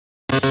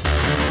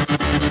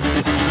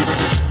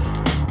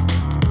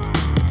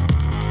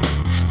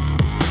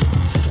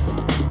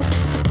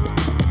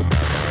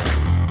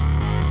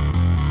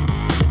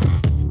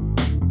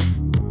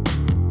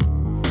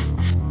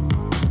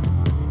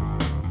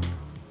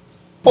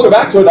Welcome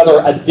back to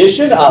another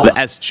edition of the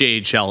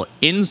SJHL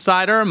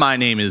Insider. My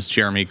name is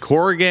Jeremy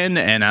Corrigan,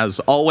 and as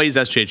always,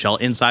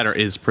 SJHL Insider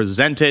is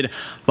presented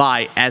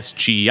by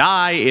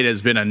SGI. It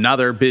has been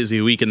another busy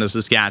week in the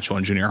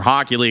Saskatchewan Junior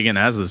Hockey League, and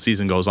as the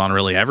season goes on,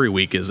 really every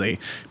week is a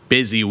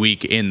busy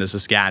week in the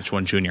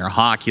Saskatchewan Junior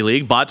Hockey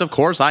League. But, of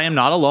course, I am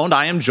not alone.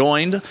 I am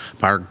joined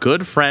by our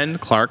good friend,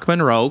 Clark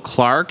Monroe.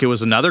 Clark, it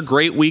was another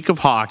great week of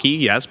hockey.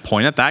 Yes,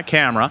 point at that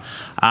camera.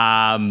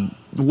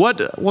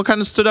 What kind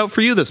of stood out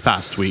for you this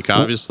past week?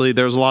 Obviously,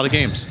 there was a lot of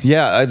games.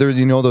 Yeah,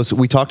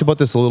 we talked about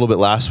this a little bit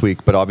last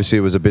week, but obviously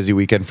it was a busy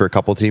weekend for a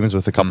couple teams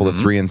with a couple of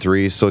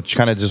 3-3s. So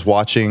kind of just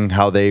watching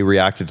how they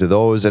reacted to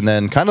those, and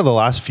then kind of the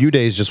last few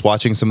days just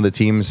watching some of the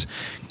teams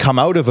come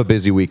out of a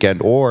busy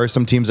weekend, or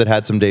some teams that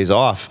had some days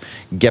off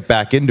get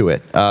back into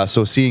it.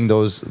 So seeing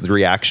the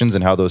reactions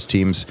and how those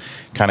teams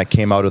kind of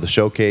came out of the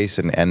showcase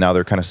and now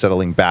they're kind of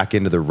settling back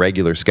into the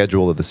regular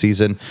schedule of the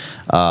season.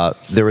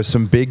 There was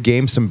some big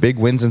games, some big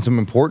wins, and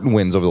some important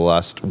wins over the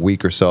last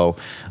week or so.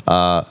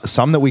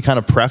 Some that we kind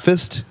of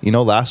prefaced,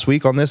 last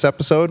week on this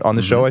episode, on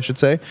the show, I should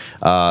say.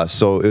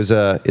 So it was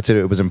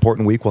an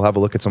important week. We'll have a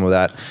look at some of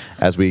that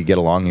as we get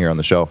along here on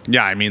the show.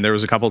 Yeah, I mean, there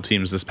was a couple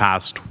teams this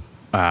past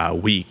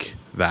week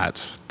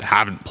that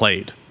haven't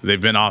played. They've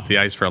been off the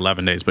ice for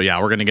 11 days. But yeah,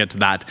 we're going to get to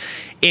that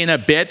in a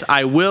bit.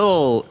 I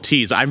will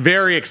tease. I'm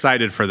very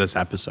excited for this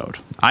episode.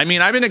 I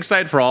mean, I've been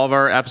excited for all of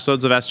our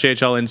episodes of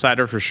SJHL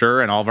Insider for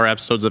sure, and all of our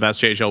episodes of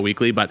SJHL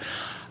Weekly. But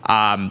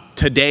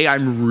today,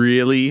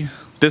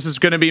 this is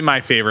going to be my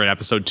favorite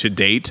episode to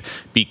date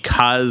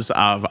because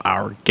of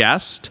our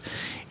guest.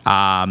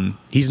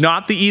 He's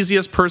not the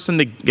easiest person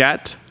to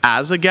get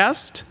as a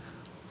guest,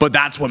 but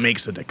that's what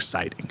makes it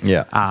exciting.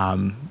 Yeah.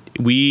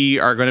 We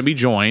are going to be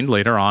joined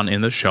later on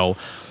in the show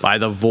by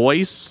the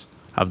voice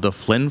of the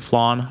Flin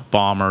Flon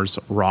Bombers,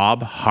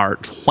 Rob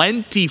Hart.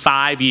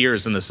 25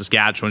 years in the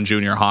Saskatchewan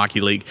Junior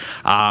Hockey League.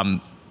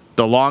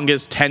 The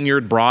longest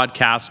tenured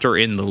broadcaster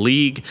in the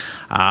league.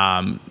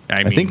 I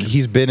think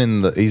he's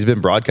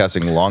been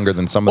broadcasting longer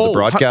than some of the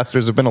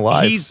broadcasters have been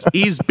alive.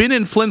 He's been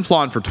in Flin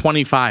Flon for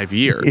 25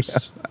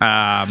 years.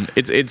 Yeah.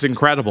 It's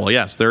incredible.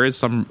 Yes, there are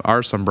some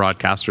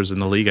broadcasters in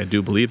the league. I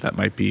do believe that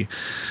might be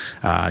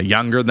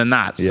younger than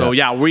that. Yeah. So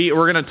yeah,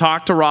 we're going to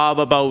talk to Rob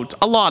about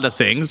a lot of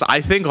things.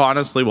 I think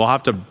honestly we'll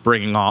have to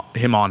bring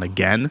him on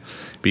again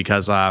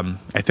because I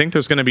think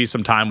there's going to be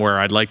some time where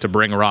I'd like to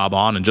bring Rob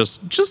on and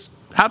just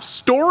have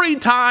story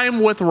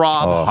time with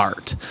Rob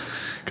Hart.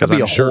 That'd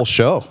be whole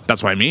show.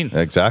 That's what I mean.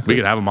 Exactly. We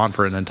could have him on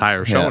for an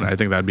entire show, and I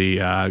think that'd be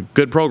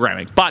good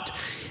programming. But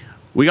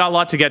we got a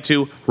lot to get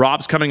to.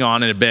 Rob's coming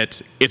on in a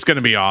bit. It's going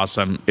to be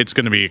awesome. It's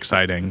going to be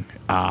exciting.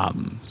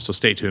 So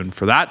stay tuned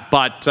for that.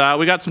 But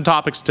we got some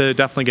topics to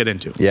definitely get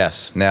into.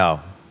 Yes.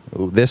 Now,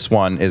 this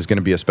one is going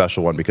to be a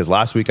special one because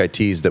last week I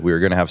teased that we were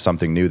going to have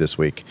something new this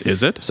week.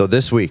 Is it? So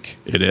this week.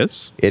 It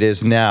is? It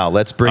is now.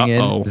 Let's bring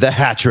in the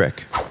hat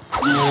trick.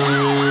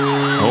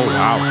 Oh,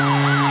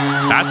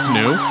 wow. That's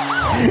new.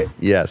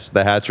 Yes,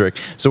 the hat trick.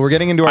 So we're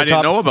getting into our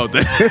didn't know about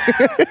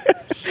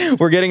that.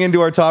 We're getting into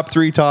our top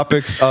 3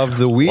 topics of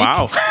the week.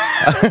 Wow.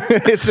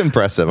 It's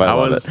impressive. I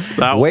love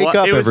it. Wake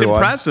up, everyone. It was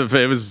impressive.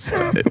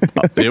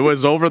 It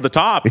was over the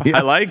top. Yeah.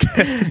 I like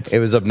it. It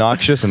was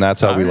obnoxious, and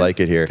that's how we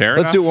like it here.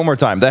 Let's do it one more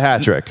time. The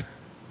hat trick.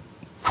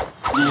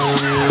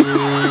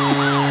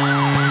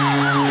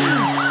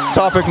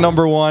 Topic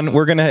number 1,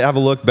 we're going to have a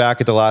look back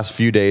at the last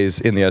few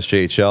days in the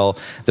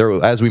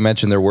SJHL. As we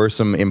mentioned, there were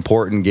some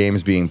important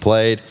games being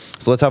played.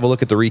 So let's have a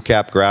look at the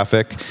recap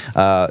graphic.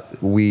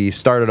 We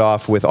started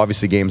off with,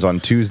 obviously, games on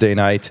Tuesday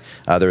night.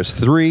 There's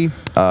 3,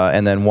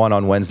 and then 1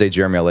 on Wednesday.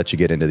 Jeremy, I'll let you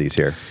get into these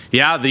here.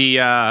 Yeah,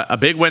 a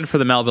big win for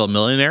the Melville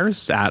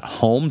Millionaires at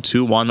home,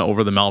 2-1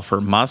 over the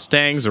Melfort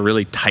Mustangs. A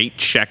really tight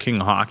checking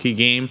hockey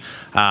game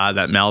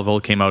that Melville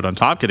came out on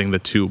top, getting the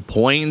 2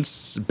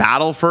 points.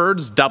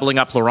 Battlefords doubling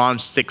up Laurent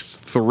 6-3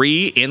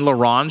 in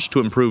Laurent to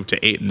improve to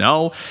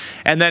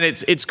 8-0. And then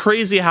it's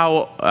crazy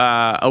how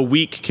a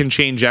week can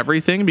change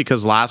everything,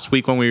 because last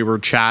week when we were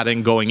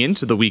chatting going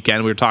into the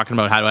weekend, we were talking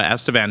about how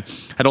Estevan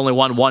had only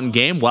won 1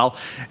 game. Well,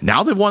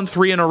 now they've won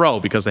 3 in a row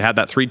because they had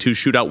that 3-2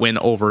 shootout win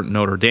over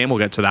Notre Dame. We'll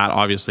get to that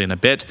obviously in a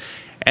bit.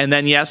 And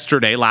then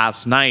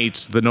last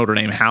night, the Notre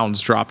Dame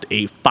Hounds dropped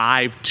a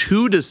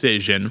 5-2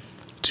 decision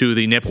to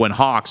the Nipawin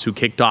Hawks, who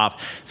kicked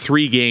off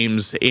 3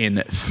 games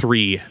in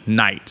 3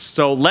 nights.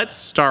 So let's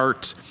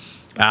start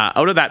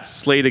out of that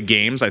slate of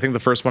games. I think the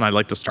first one I'd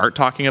like to start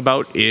talking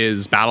about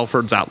is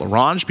Battleford's at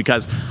Laurent,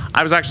 because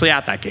I was actually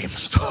at that game,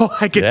 so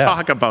I could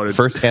talk about it.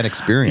 First-hand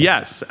experience.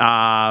 Yes.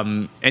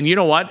 And you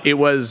know what? It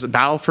was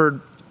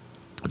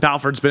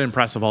Battleford's been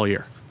impressive all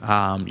year.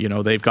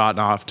 They've gotten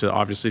off to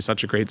obviously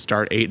such a great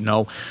start,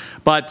 8-0.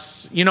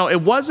 But,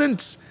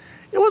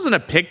 it It wasn't a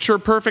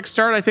picture-perfect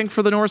start, I think,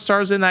 for the North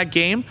Stars in that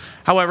game.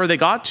 However, they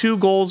got 2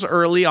 goals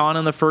early on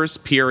in the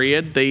first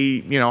period. They,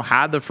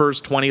 had the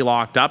first 20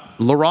 locked up.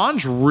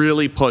 Larange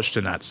really pushed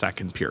in that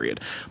second period.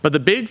 But the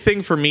big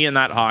thing for me in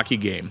that hockey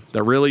game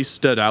that really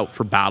stood out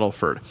for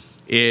Battleford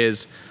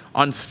is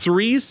on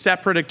 3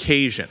 separate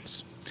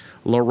occasions,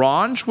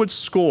 Larange would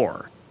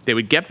score. They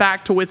would get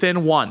back to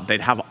within 1. They'd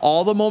have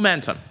all the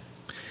momentum.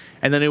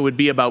 And then it would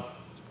be about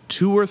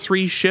 2 or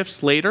 3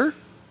 shifts later,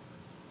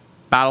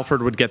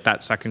 Battleford would get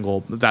that second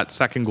goal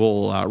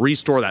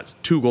restore that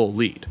 2-goal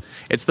lead.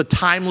 It's the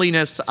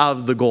timeliness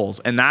of the goals,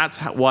 and that's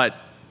what,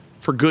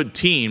 for good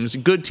teams are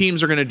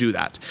going to do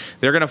that.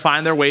 They're going to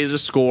find their way to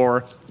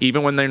score,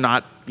 even when they're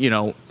not,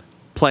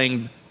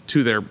 playing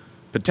to their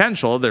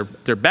potential,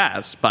 their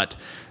best, but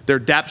their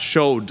depth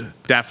showed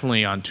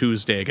definitely on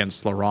Tuesday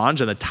against Larange,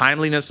 and the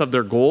timeliness of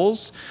their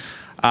goals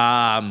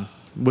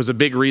was a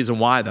big reason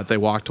why that they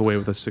walked away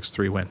with a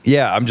 6-3 win.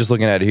 Yeah, I'm just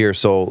looking at it here.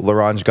 So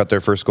Larange got their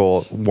first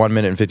goal 1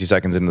 minute and 50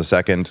 seconds into the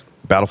second.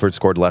 Battleford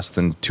scored less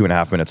than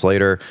 2.5 minutes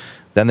later.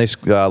 Then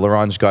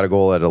Larange got a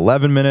goal at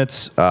 11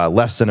 minutes.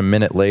 Less than a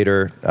minute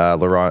later,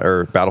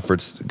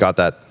 Battleford's got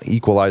that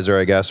equalizer,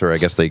 I guess, or I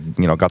guess they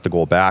got the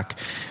goal back.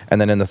 And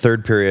then in the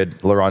third period,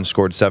 Larange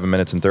scored 7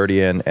 minutes and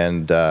 30 in,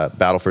 and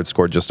Battleford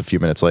scored just a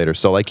few minutes later.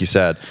 So, like you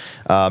said,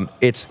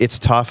 it's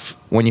tough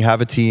when you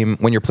have a team,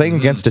 when you're playing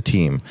against a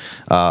team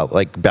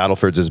like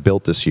Battleford's is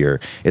built this year.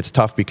 It's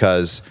tough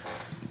because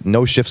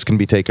no shifts can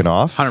be taken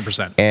off.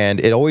 100%. And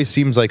it always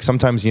seems like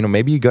sometimes,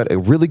 maybe you got a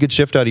really good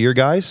shift out of your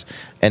guys,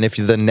 and if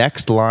the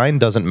next line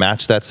doesn't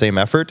match that same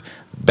effort,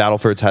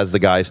 Battleford's has the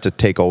guys to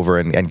take over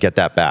and get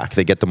that back.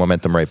 They get the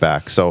momentum right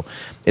back. So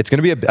it's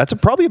going to be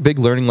probably a big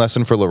learning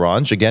lesson for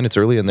Larange. Again, it's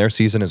early in their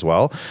season as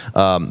well.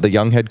 The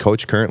young head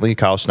coach currently,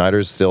 Kyle Schneider,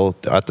 is still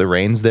at the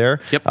reins there.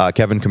 Yep.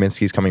 Kevin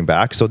Kaminski's coming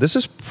back. So this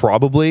is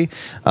probably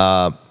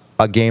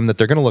a game that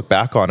they're going to look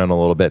back on in a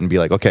little bit and be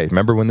like, okay,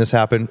 remember when this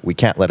happened? We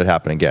can't let it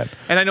happen again.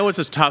 And I know it's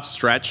a tough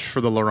stretch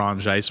for the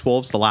Larange Ice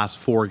Wolves. The last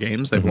 4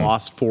 games, they've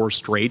lost 4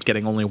 straight,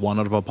 getting only 1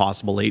 out of a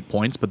possible 8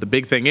 points. But the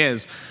big thing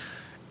is,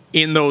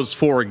 in those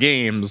 4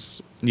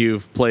 games,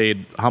 you've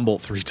played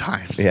Humboldt 3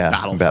 times. Yeah,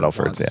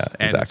 Battleford. Yeah,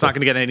 and exactly. It's not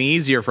going to get any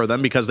easier for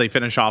them because they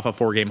finish off a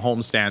 4-game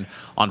homestand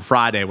on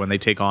Friday when they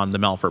take on the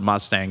Melfort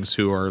Mustangs,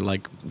 who are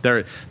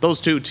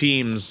those 2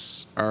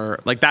 teams are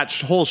like that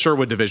whole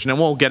Sherwood division. And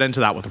we'll get into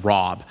that with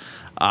Rob.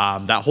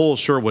 That whole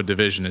Sherwood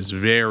division is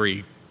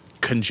very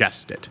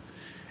congested.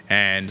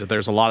 And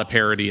there's a lot of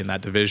parity in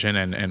that division,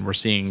 and we're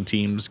seeing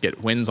teams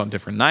get wins on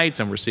different nights,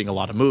 and we're seeing a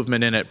lot of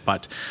movement in it.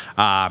 But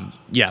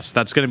yes,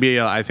 that's going to be,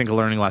 I think, a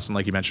learning lesson,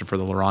 like you mentioned, for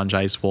the Larange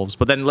Ice Wolves.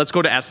 But then let's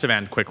go to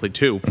Estevan quickly,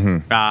 too.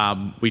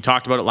 We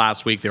talked about it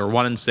last week. They were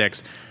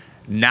 1-6.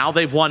 Now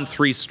they've won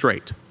 3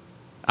 straight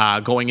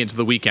going into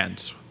the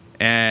weekend.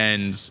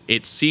 And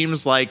it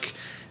seems like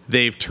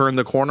they've turned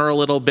the corner a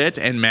little bit.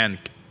 And, man,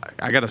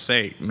 I got to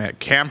say,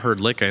 Cam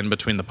Herdlicka in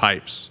between the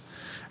pipes.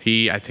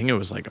 I think it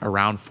was like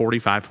around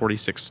 45,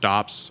 46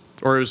 stops,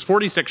 or it was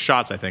 46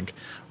 shots, I think,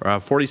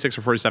 46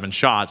 or 47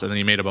 shots, and then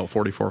he made about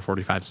 44,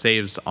 45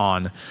 saves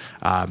on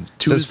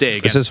Tuesday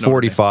against It says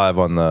 45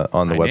 on the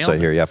website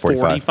here. Yeah,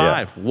 45.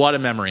 Yeah. What a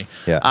memory.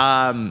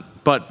 Yeah.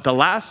 But the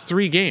last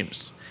 3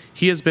 games,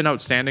 he has been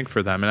outstanding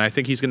for them, and I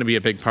think he's going to be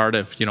a big part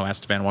if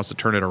Estevan wants to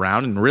turn it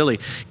around and really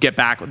get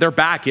back. They're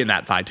back in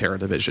that Viterra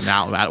division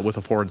now with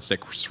a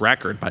 4-6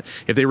 record, but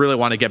if they really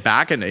want to get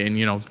back and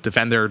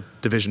defend their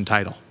division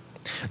title.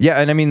 Yeah,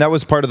 and I mean, that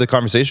was part of the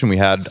conversation we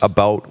had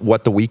about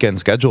what the weekend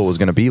schedule was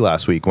going to be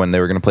last week when they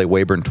were going to play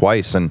Weyburn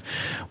twice. And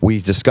we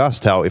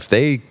discussed how if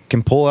they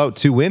can pull out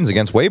 2 wins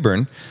against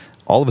Weyburn,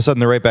 all of a sudden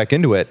they're right back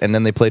into it. And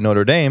then they play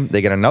Notre Dame,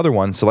 they get another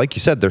one. So like you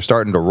said, they're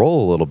starting to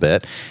roll a little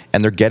bit,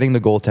 and they're getting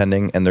the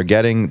goaltending, and they're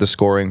getting the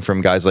scoring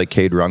from guys like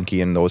Cade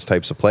Runke and those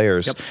types of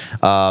players.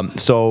 Yep.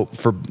 So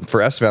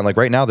for Estevan, like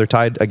right now, they're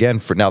tied again.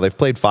 Now they've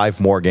played 5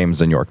 more games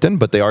than Yorkton,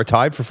 but they are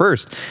tied for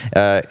first.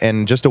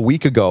 And just a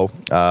week ago,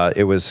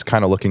 it was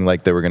kind of looking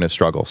like they were going to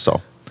struggle.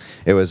 So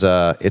it's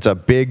a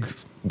big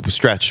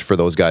stretch for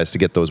those guys to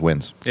get those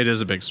wins. It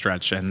is a big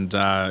stretch, and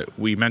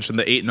we mentioned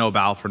the 8-0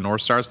 battle for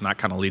North Stars, and that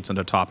kind of leads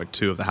into topic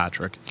 2 of the hat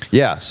trick.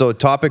 Yeah, so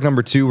topic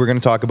number 2, we're going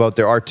to talk about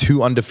there are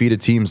 2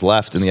 undefeated teams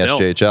left in the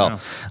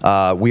SJHL.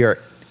 Yeah. We are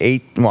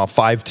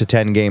 5 to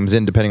 10 games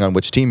in, depending on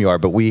which team you are,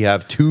 but we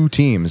have 2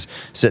 teams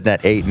sitting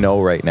at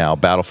 8-0 right now,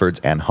 Battleford's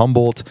and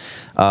Humboldt.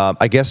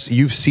 I guess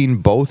you've seen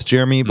both,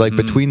 Jeremy, like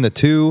between the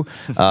 2.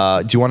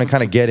 Do you want to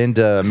kind of get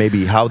into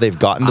maybe how they've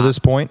gotten to this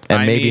point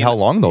and maybe how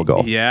long they'll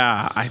go?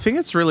 Yeah, I think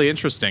it's really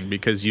interesting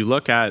because you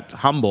look at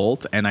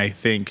Humboldt, and I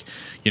think,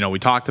 we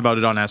talked about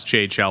it on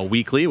SJHL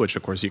Weekly, which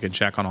of course you can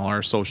check on all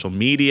our social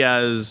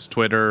medias,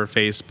 Twitter,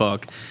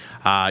 Facebook,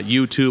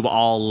 YouTube,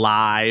 all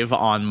live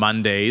on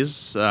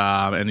Mondays,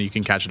 and you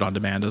can catch it on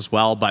demand as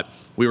well. But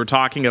we were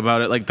talking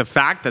about it, like the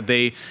fact that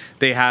they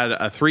had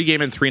a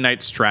 3-game and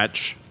 3-night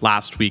stretch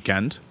last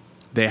weekend.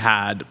 They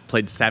had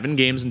played 7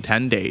 games in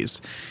 10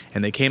 days,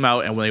 and they came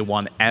out and they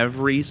won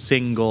every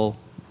single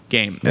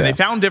game. And they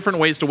found different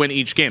ways to win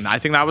each game. I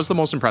think that was the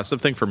most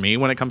impressive thing for me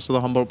when it comes to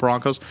the Humboldt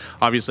Broncos.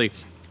 Obviously,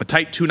 a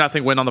tight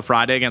 2-0 win on the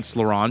Friday against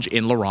La Ronge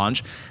in La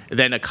Ronge.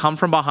 Then a come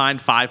from behind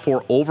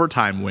 5-4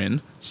 overtime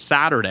win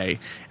Saturday.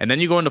 And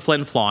then you go into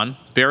Flin Flon,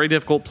 very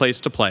difficult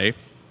place to play,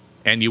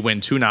 and you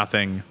win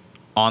 2-0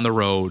 on the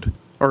road.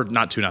 Or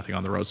not 2-0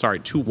 on the road, sorry,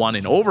 2-1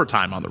 in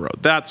overtime on the road.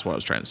 That's what I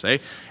was trying to say.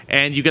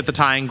 And you get the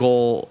tying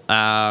goal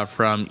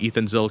from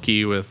Ethan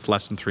Zilke with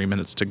less than 3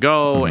 minutes to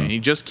go. And you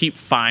just keep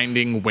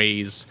finding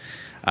ways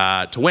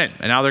to win.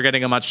 And now they're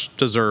getting a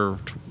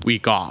much-deserved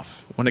week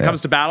off. When it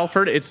comes to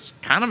Battleford, it's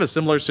kind of a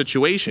similar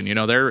situation. You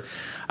know, they're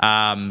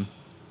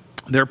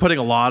putting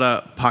a lot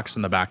of pucks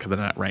in the back of the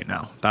net right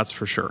now. That's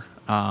for sure.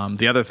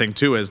 The other thing,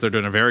 too, is they're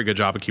doing a very good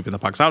job of keeping the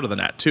pucks out of the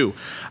net, too.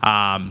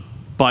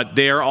 But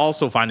they're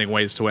also finding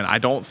ways to win. I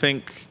don't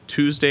think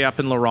Tuesday up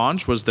in La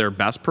Ronge was their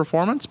best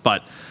performance,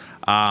 but,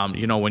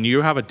 you know, when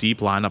you have a deep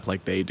lineup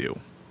like they do,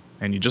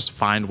 and you just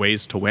find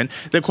ways to win.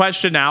 The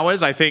question now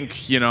is, I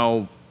think, you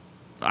know,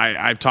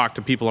 I've talked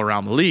to people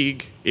around the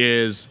league,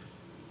 is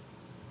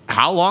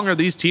how long are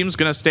these teams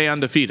going to stay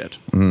undefeated?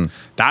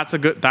 That's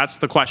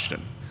the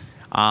question.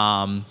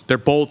 They're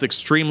both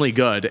extremely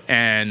good,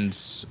 and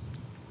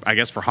I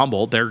guess for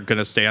Humboldt, they're going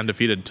to stay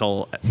undefeated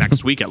until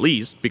next week at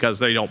least, because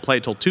they don't play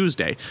till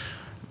Tuesday.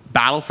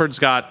 Battleford's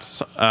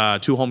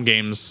got 2 home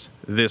games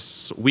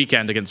this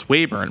weekend against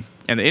Weyburn.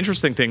 And the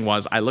interesting thing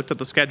was, I looked at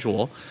the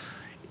schedule.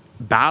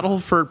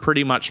 Battleford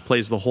pretty much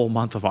plays the whole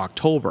month of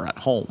October at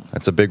home.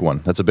 That's a big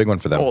one. That's a big one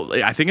for them.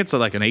 Well, I think it's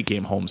like an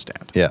 8-game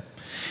homestand. Yeah.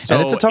 So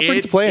and it's a tough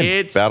ring to play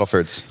in. It's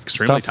Battleford's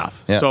extremely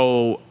tough. Yeah.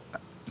 So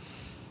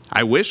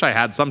I wish I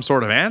had some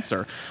sort of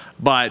answer.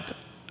 But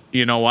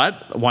you know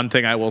what? One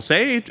thing I will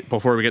say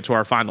before we get to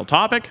our final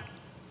topic,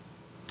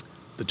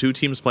 the 2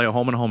 teams play a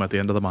home and home at the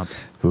end of the month.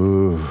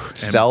 Ooh,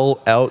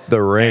 sell out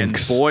the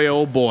rinks. And boy,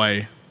 oh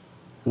boy,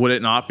 would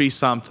it not be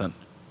something.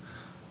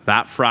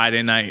 That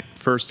Friday night,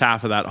 first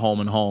half of that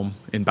home and home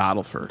in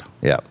Battleford.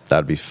 Yeah,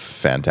 that'd be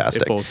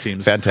fantastic. If both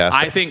teams. Fantastic.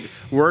 I think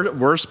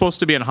we're supposed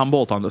to be in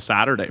Humboldt on the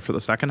Saturday for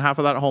the second half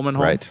of that home and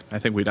home. Right. I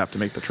think we'd have to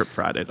make the trip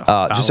Friday. To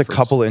just a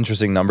couple of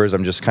interesting numbers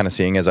I'm just kind of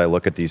seeing as I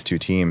look at these 2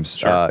 teams.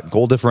 Sure.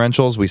 Goal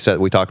differentials,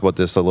 we talked about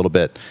this a little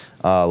bit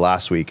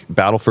last week.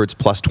 Battleford's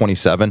plus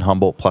 27,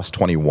 Humboldt plus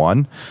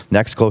 21.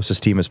 Next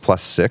closest team is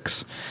plus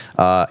 6.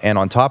 And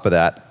on top of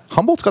that,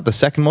 Humboldt's got the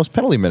second most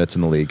penalty minutes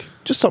in the league.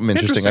 Just something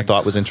interesting I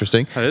thought was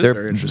interesting. That is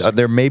very interesting.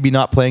 They're maybe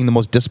not playing the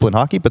most disciplined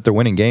hockey, but they're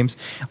winning games.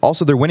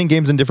 Also, they're winning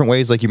games in different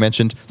ways. Like you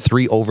mentioned,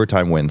 3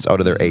 overtime wins out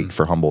of their 8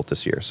 for Humboldt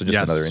this year. So just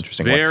another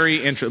interesting one.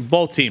 Very interesting.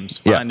 Both teams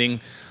finding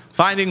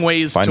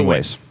ways to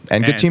win.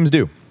 And good teams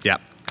do. Yeah.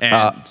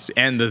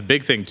 And the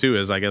big thing, too,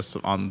 is, I guess,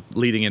 on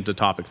leading into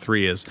topic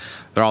 3 is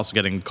they're also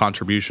getting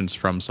contributions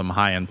from some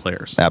high-end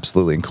players.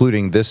 Absolutely,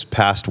 including this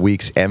past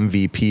week's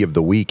MVP of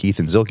the week,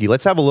 Ethan Zilke.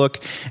 Let's have a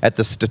look at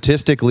the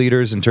statistic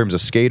leaders in terms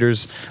of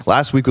skaters.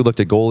 Last week we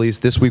looked at goalies.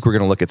 This week we're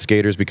going to look at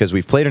skaters because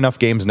we've played enough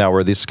games now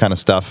where this kind of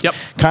stuff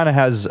kind of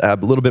has a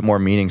little bit more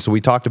meaning. So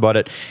we talked about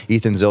it.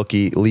 Ethan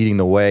Zilke leading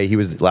the way. He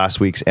was last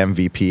week's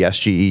MVP,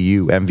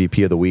 SGEU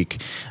MVP of the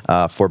week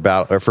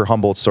for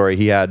Humboldt. Sorry,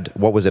 he had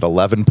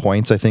 11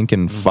 points, I think,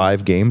 in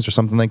 5 games or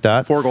something like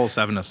that. 4 goals,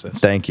 7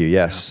 assists. Thank you.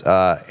 Yes.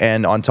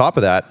 And on top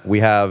of that, we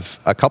have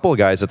a couple of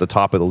guys at the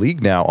top of the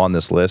league now on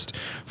this list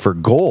for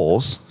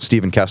goals.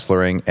 Stephen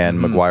Kesslering and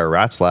McGuire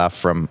Ratzlaff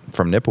from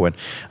Nipawin.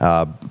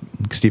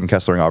 Stephen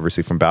Kesslering,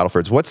 obviously, from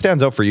Battlefords. What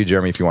stands out for you,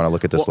 Jeremy, if you want to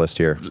look at this list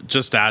here?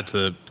 Just to add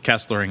to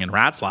Kesslering and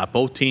Ratzlaff,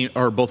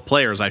 both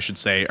players, I should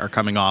say, are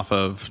coming off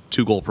of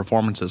 2-goal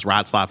performances.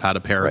 Ratzlaff had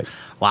a pair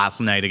last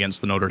night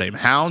against the Notre Dame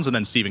Hounds, and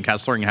then Stephen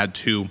Kesslering had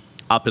 2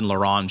 up in La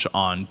Ronge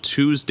on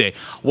Tuesday.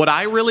 What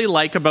I really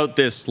like about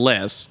this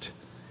list,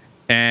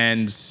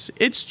 and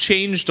it's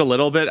changed a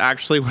little bit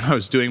actually when I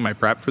was doing my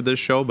prep for this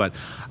show, but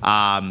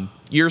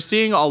you're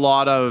seeing a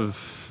lot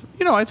of,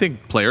 I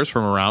think players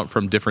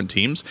from different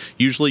teams.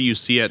 Usually you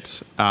see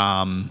it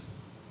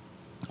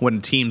when a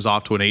team's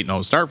off to an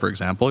 8-0 start, for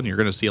example, and you're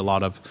going to see a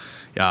lot of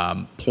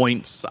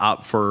points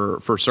up for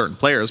certain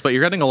players, but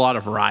you're getting a lot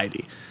of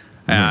variety.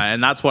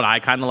 And that's what I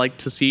kind of like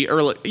to see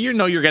early.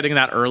 You're getting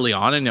that early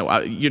on.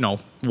 And,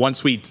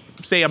 once we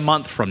say a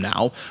month from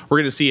now, we're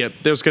going to see it.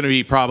 There's going to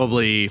be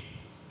probably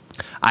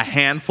a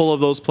handful of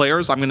those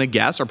players, I'm going to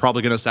guess, are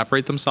probably going to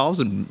separate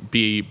themselves and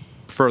be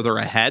further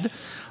ahead.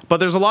 But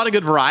there's a lot of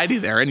good variety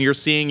there. And you're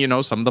seeing,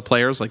 some of the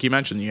players, like you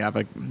mentioned, you have,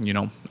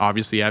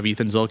 obviously you have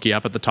Ethan Zilke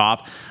up at the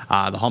top.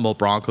 The Humboldt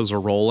Broncos are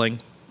rolling.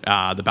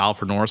 The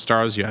Battleford North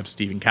Stars, you have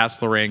Stephen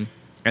Kesslering.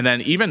 And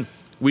then even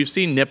we've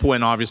seen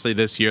Nipawin, obviously,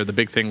 this year. The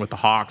big thing with the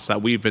Hawks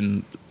that we've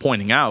been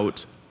pointing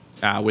out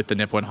with the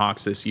Nipawin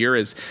Hawks this year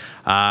is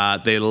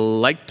they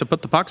like to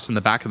put the pucks in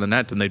the back of the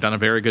net, and they've done a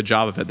very good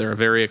job of it. They're a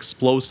very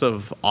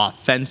explosive,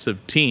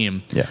 offensive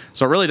team. Yeah.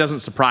 So it really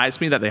doesn't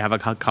surprise me that they have a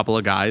couple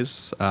of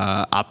guys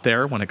up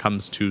there when it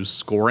comes to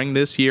scoring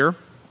this year.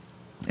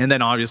 And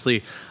then,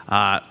 obviously,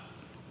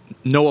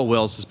 Noah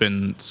Wills has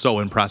been so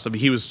impressive.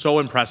 He was so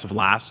impressive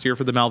last year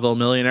for the Melville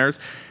Millionaires,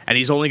 and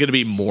he's only going to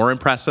be more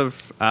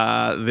impressive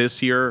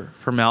this year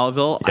for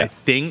Melville. Yeah. I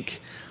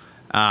think,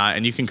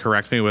 and you can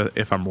correct me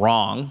if I'm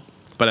wrong,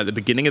 but at the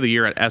beginning of the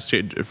year at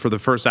SJ for the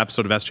first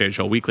episode of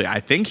SJHL Weekly, I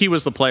think he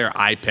was the player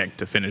I picked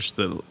to finish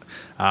the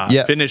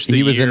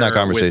he was year in that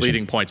conversation with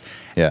leading points.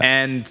 Yeah.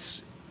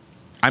 And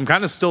I'm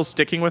kind of still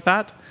sticking with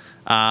that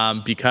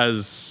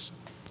because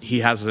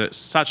he has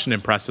such an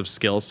impressive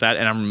skill set,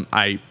 and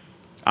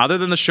other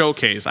than the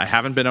showcase, I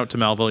haven't been out to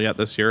Melville yet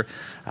this year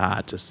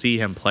to see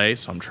him play,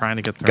 so I'm trying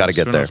to get there as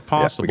soon as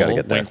possible. Yeah, we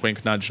gotta get there. Wink,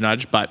 wink, nudge,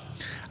 nudge. But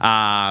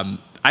I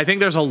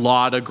think there's a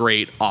lot of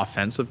great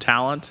offensive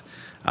talent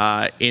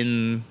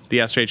in the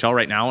SJHL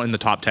right now in the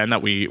top 10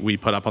 that we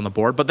put up on the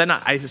board. But then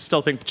I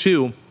still think,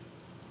 too,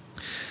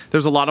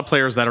 there's a lot of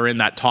players that are in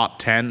that top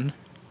 10,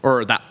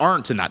 or that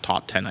aren't in that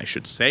top 10, I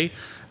should say,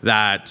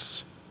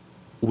 that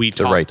we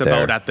talked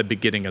about at the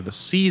beginning of the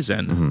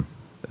season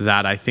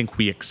that I think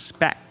we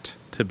expect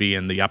to be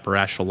in the upper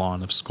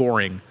echelon of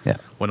scoring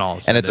when all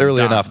is said and it's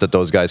early enough that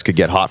those guys could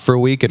get hot for a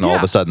week and all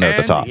of a sudden they're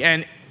at the top.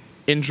 And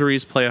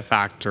injuries play a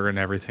factor and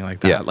everything like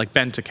that. Yeah. Like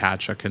Ben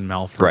Tkachuk in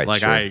Melford. Right,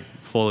 like sure. I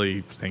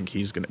fully think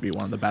he's going to be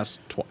one of the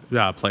best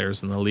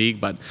players in the league,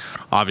 but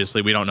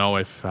obviously we don't know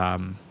if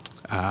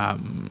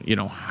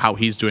how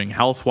he's doing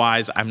health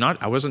wise.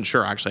 I wasn't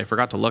sure actually. I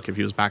forgot to look if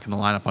he was back in the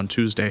lineup on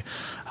Tuesday.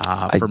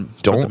 I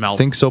don't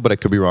think so, but I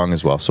could be wrong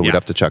as well. So we'd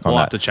have to check on that.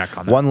 We'll have to check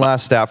on that. One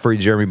last stat for you,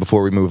 Jeremy,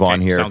 before we move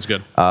on here. Sounds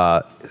good.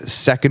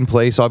 Second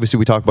place, obviously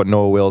we talked about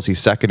Noah Wills. He's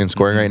second in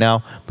scoring right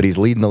now, but he's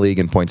leading the league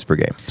in points per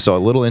game. So a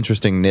little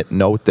interesting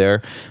note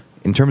there.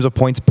 In terms of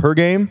points per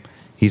game,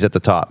 he's at the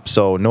top.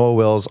 So Noah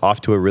Wills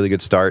off to a really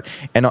good start.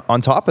 And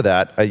on top of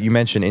that, you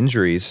mentioned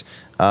injuries.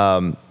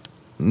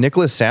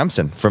 Nicholas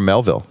Sampson from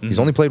Melville. He's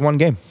only played one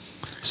game.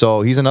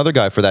 So he's another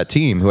guy for that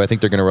team who I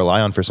think they're going to rely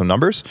on for some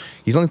numbers.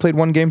 He's only played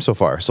one game so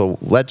far. So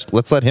let's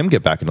let him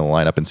get back into the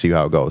lineup and see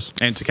how it goes.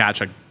 And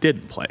Tkachuk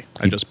didn't play.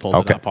 I just pulled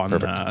it up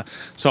on.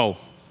 So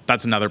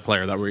that's another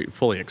player that we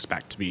fully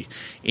expect to be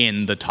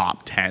in the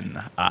top 10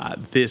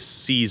 this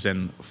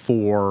season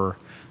for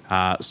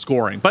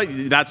scoring. But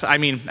at the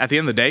end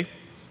of the day,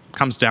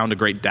 comes down to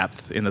great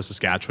depth in the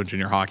Saskatchewan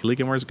Junior Hockey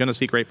League, and we're going to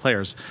see great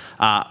players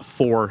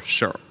for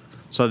sure.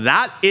 So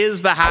that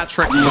is the hat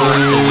trick for this week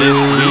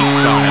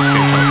on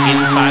SJHL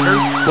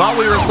Insiders. Well,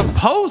 we were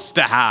supposed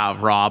to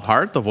have Rob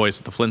Hart, the voice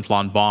of the Flin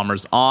Flon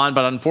Bombers, on,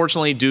 but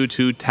unfortunately due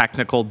to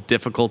technical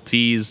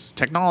difficulties,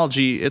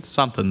 technology, it's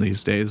something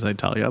these days, I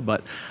tell you,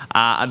 but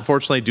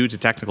unfortunately due to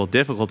technical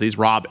difficulties,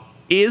 Rob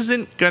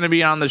isn't going to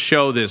be on the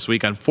show this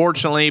week,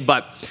 unfortunately,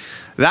 but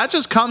that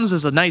just comes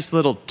as a nice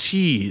little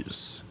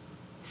tease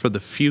for the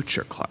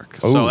future, Clark.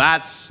 Ooh. So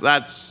that's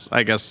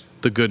I guess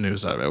the good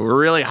news of it.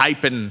 We're really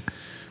hyping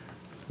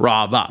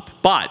Rob up.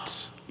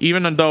 But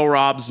even though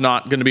Rob's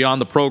not going to be on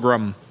the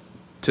program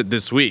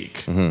this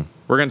week, we're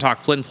going to talk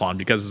Flin Flon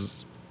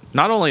because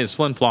not only has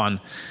Flin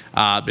Flon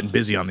been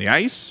busy on the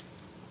ice,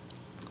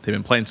 they've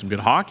been playing some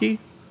good hockey,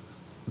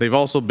 they've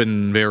also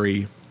been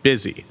very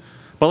busy.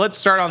 But let's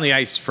start on the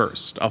ice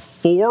first. A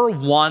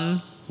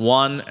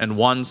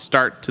 4-1-1-1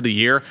 start to the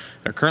year.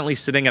 They're currently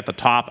sitting at the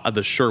top of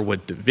the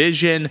Sherwood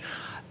division.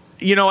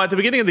 You know, at the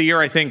beginning of the year,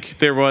 I think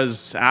there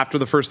was, after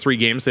the first 3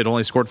 games, they'd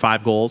only scored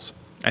 5 goals.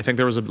 I think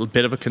there was a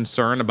bit of a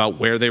concern about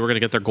where they were going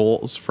to get their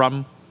goals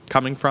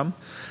coming from.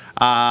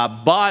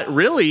 But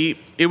really,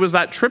 it was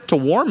that trip to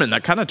Warman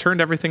that kind of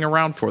turned everything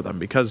around for them,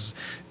 because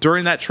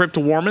during that trip to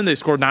Warman, they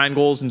scored 9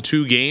 goals in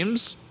 2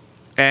 games,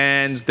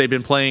 and they've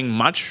been playing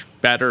much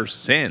better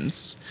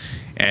since.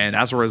 And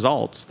as a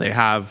result, they've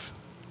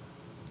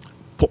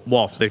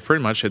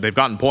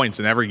gotten points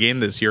in every game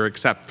this year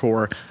except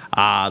for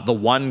the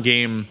one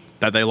game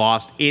that they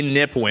lost in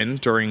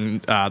Nipawin during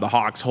the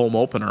Hawks home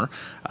opener,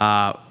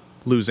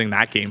 losing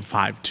that game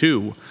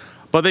 5-2.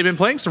 But they've been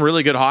playing some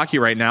really good hockey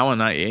right now,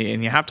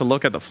 and you have to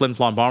look at the Flin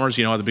Flon Bombers.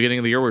 You know, at the beginning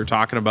of the year, we were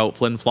talking about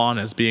Flin Flon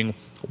as being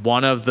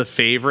one of the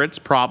favorites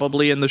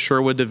probably in the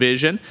Sherwood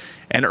division.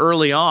 And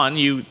early on,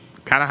 you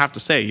kind of have to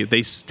say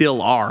they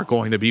still are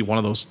going to be one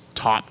of those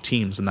top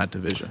teams in that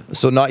division.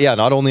 So not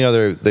only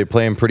are they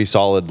playing pretty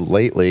solid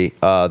lately,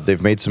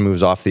 they've made some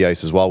moves off the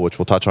ice as well, which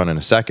we'll touch on in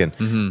a second.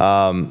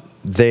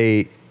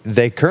 They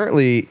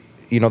currently,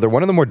 they're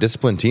one of the more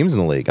disciplined teams in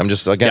the league. I'm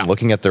just,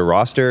 looking at their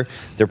roster.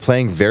 They're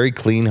playing very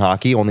clean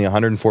hockey, only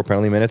 104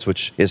 penalty minutes,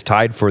 which is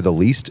tied for the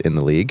least in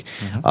the league.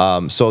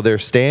 So they're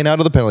staying out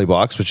of the penalty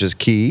box, which is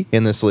key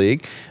in this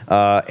league.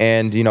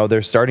 And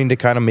they're starting to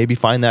kind of maybe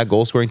find that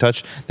goal-scoring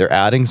touch. They're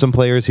adding some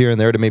players here and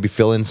there to maybe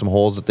fill in some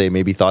holes that they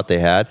maybe thought they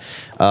had.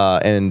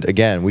 And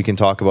again, we can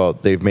talk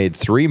about they've made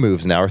 3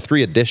 moves now, or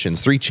 3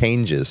 additions, 3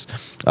 changes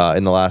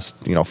in the last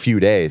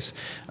few days.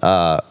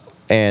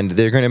 And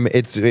they're going to.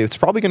 It's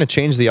probably going to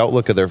change the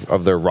outlook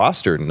of their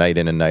roster night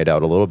in and night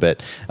out a little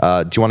bit.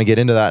 Do you want to get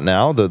into that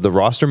now? The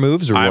roster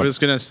moves? I was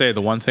going to say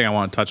the one thing I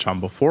want to touch on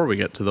before we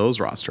get to those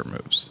roster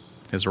moves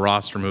is a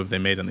roster move they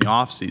made in the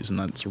offseason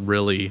that's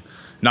really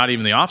not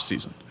even the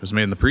offseason. It was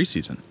made in the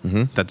preseason.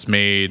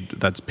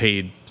 That's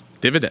paid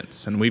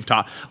dividends. And we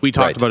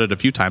talked about it a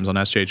few times on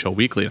SJHL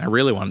Weekly, and I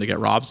really wanted to get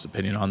Rob's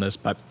opinion on this,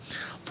 but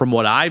from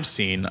what I've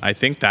seen, I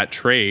think that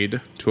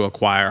trade to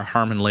acquire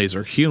Harmon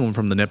Laser Hume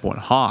from the Nipawin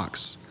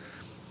Hawks,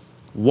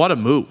 what a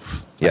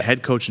move. The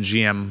head coach and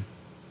GM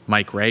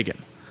Mike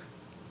Reagan.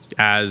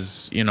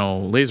 As you know,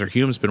 Laser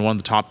Hume's been one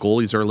of the top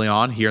goalies early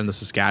on here in the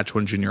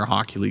Saskatchewan Junior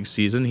Hockey League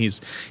season.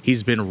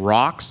 He's been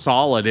rock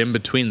solid in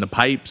between the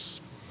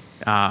pipes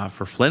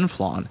for Flin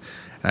Flon.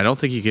 And I don't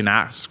think you can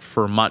ask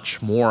for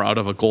much more out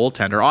of a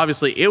goaltender.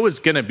 Obviously, it was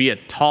going to be a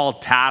tall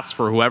task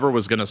for whoever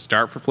was going to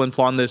start for Flin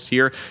Flon this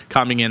year,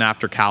 coming in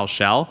after Cal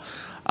Shell.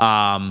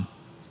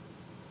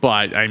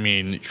 But, I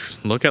mean,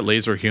 look at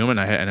Laser Hume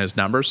and his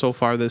numbers so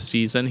far this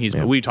season.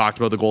 We talked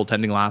about the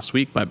goaltending last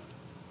week, but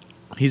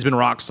he's been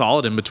rock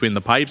solid in between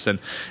the pipes.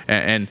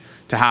 And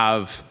to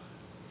have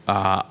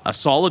a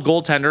solid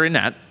goaltender in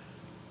net,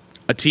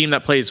 a team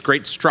that plays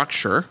great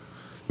structure.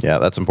 Yeah,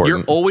 that's important.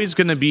 You're always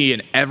going to be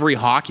in every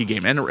hockey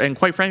game. And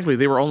quite frankly,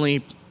 they were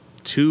only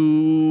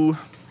 2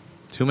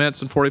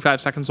 minutes and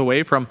 45 seconds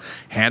away from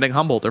handing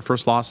Humboldt their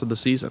first loss of the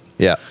season.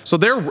 Yeah. So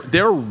they're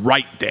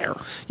right there.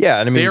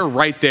 Yeah, and I mean, they're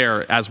right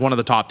there as one of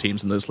the top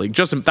teams in this league.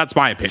 That's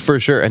my opinion. For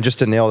sure. And just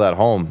to nail that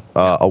home,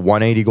 a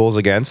 180 goals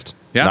against,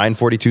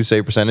 942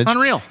 save percentage.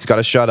 Unreal. He's got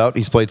a shutout.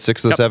 He's played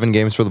 6 of the 7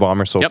 games for the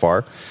Bombers so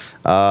far.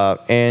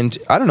 And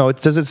I don't know,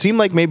 does it seem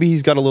like maybe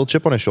he's got a little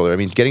chip on his shoulder? I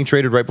mean, getting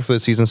traded right before the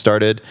season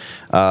started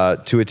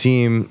to a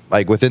team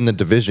like within the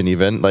division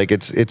even, like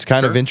it's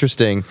kind of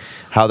interesting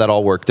how that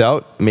all worked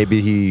out.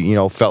 Maybe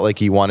he, felt like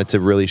he wanted to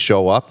really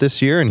show up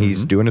this year, and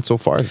he's doing it so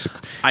far.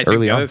 I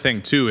think the other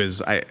thing too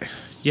is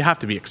you have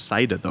to be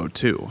excited though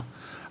too.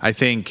 I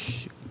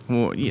think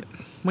when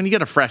you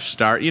get a fresh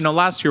start,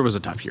 last year was a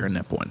tough year in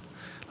Nipawin.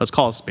 Let's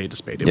call a spade a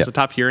spade. It was a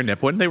tough year in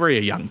Nipawin. They were a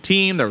young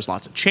team. There was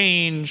lots of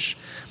change.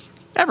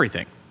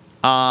 Everything.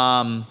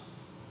 I'm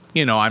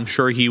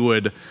sure he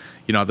would,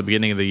 at the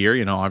beginning of the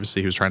year,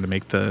 obviously he was trying to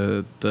make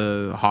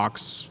the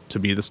Hawks to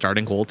be the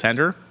starting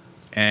goaltender.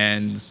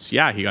 And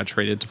he got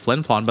traded to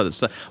Flin Flon. But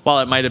while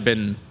it might have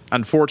been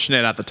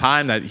unfortunate at the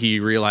time that he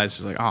realized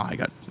he's like, I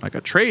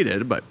got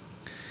traded, but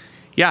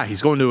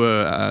he's going to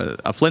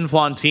a Flin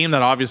Flon team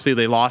that obviously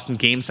they lost in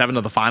Game 7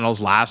 of the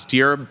finals last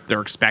year.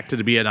 They're expected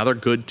to be another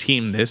good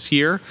team this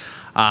year.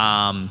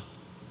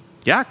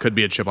 Could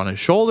be a chip on his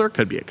shoulder,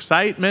 could be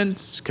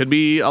excitement, could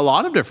be a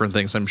lot of different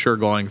things, I'm sure,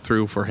 going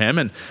through for him.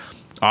 And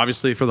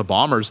obviously for the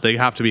Bombers, they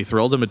have to be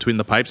thrilled in between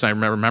the pipes.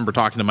 And I remember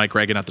talking to Mike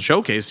Reagan at the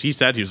showcase. He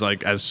said, he was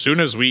like, as soon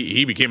as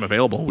he became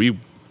available, we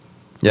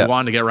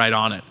wanted to get right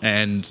on it.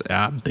 And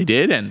they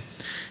did. And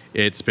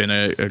it's been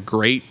a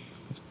great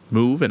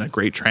move and a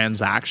great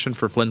transaction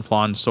for Flin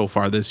Flon so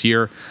far this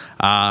year.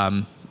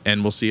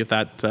 And we'll see if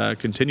that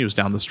continues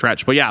down the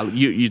stretch. But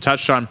you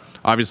touched on,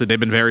 obviously, they've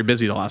been very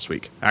busy the last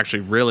week.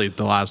 Actually, really,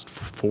 the last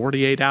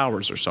 48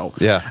 hours or so.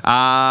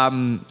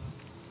 Yeah.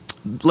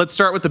 Let's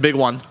start with the big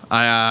one.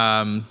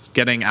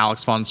 Getting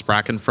Alex von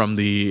Spraken from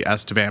the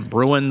Estevan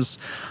Bruins.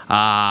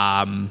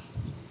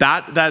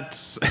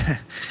 That's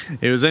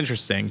it was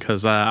interesting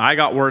because I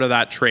got word of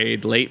that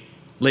trade late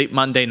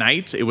Monday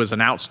night. It was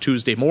announced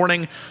Tuesday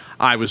morning.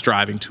 I was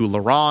driving to La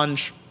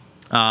Ronge.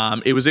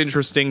 It was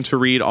interesting to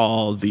read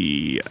all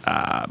the,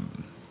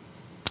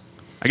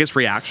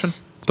 reaction.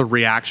 The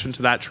reaction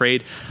to that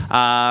trade.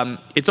 I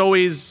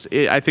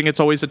think it's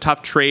always a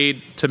tough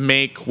trade to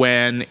make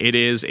when it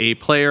is a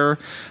player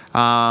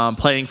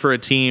playing for a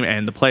team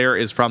and the player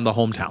is from the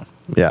hometown.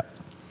 Yeah.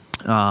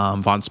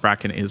 Von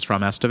Spraken is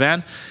from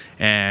Estevan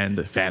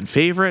and fan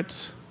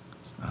favorite,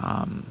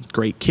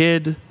 great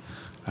kid,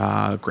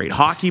 great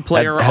hockey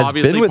player. Has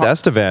obviously been with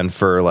Estevan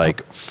for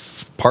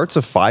parts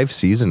of 5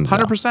 seasons.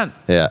 100%.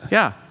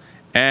 Yeah.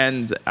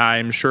 And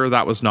I'm sure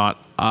that was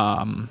not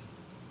an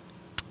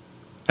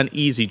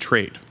easy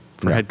trade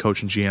for head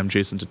coach and GM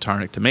Jason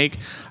Tatarnic to make.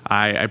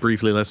 I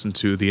briefly listened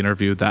to the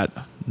interview that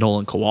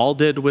Nolan Kowal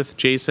did with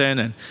Jason,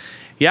 and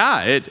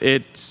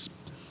it's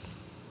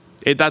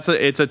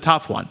a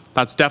tough one.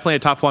 That's definitely a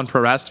tough one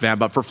for Estevan,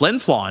 but for Flin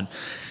Flon,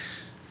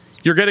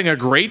 you're getting a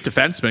great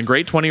defenseman,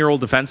 great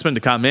 20-year-old defenseman to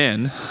come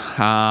in,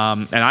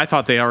 and I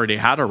thought they already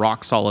had a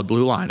rock-solid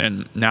blue line,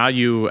 and now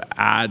you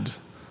add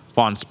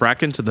Von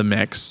Spraken to the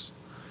mix,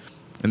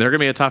 and they're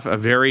going to be a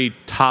very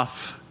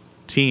tough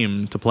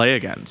team to play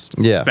against,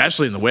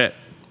 especially in the Whit.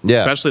 Yeah.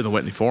 Especially in the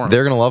Whitney Forum.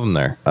 They're going to love him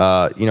there.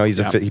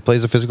 He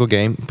plays a physical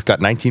game. Got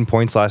 19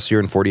 points last year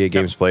in 48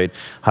 games played,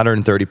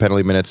 130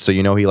 penalty minutes. So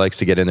he likes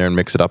to get in there and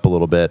mix it up a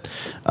little bit.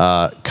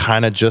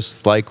 Kind of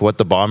just like what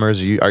the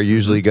Bombers are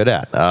usually good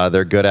at.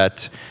 They're good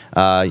at,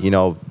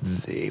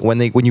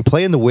 when you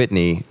play in the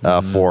Whitney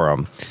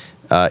Forum.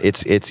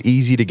 It's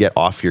easy to get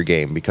off your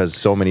game because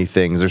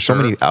there's so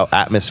many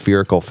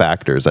atmospherical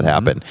factors that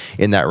happen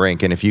in that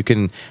rink. And if you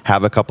can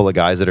have a couple of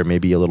guys that are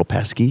maybe a little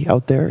pesky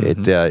out there,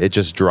 it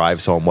just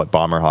drives home what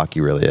Bomber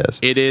hockey really is.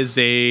 It is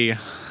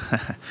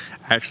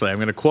actually, I'm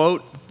going to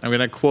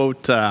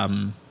quote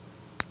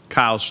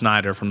Kyle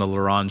Schneider from the La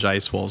Ronge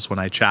Ice Wolves when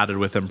I chatted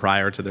with him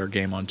prior to their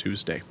game on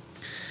Tuesday.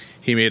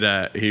 He made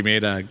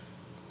a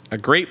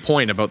great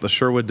point about the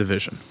Sherwood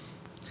division.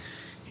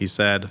 He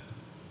said,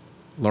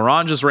 La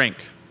Ronge's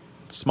rink,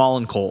 small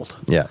and cold.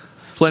 Yeah.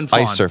 Flin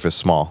Flon. Ice surface,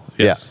 small.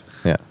 Yes.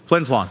 Yeah.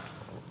 Flin Flon,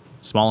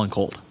 small and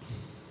cold.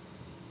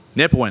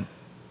 Nipawin,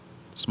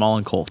 small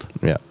and cold.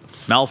 Yeah.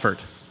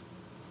 Melfort,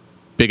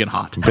 big and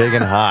hot. Big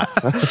and hot.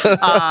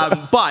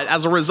 But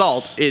as a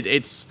result,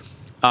 it's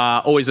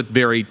always a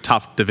very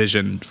tough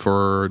division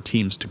for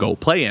teams to go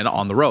play in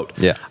on the road.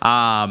 Yeah.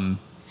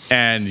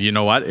 And you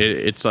know what?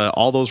 It's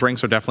all those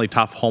rinks are definitely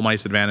tough home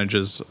ice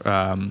advantages,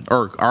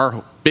 or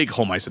are big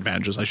home ice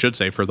advantages, I should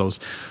say, for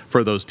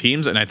those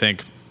teams. And I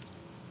think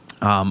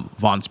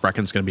Von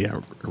Sprecken's going to be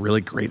a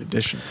really great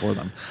addition for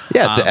them.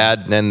 Yeah, to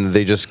add, and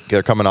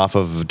they're coming off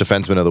of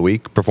Defenseman of the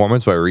Week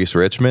performance by Reese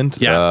Richmond.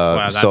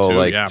 Yes, so too,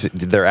 like yeah.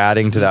 they're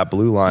adding to that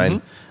blue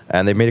line.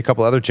 And they made a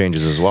couple other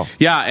changes as well.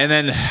 Yeah, and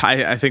then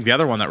I think the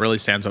other one that really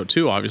stands out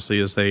too, obviously,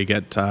 is they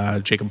get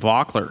Jacob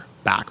Vockler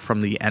back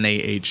from the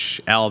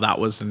NAHL. That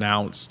was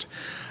announced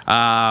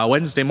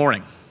Wednesday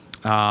morning.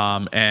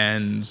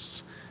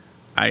 And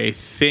I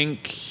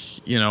think,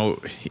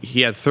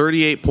 he had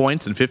 38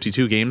 points in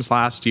 52 games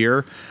last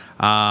year.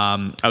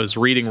 I was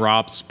reading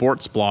Rob's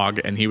sports blog,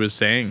 and he was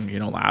saying,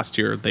 last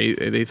year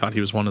they thought he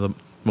was one of the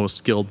most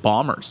skilled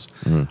bombers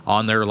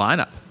on their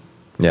lineup.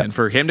 Yeah. And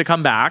for him to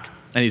come back,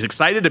 and he's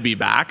excited to be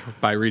back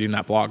by reading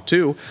that blog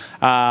too.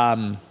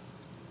 The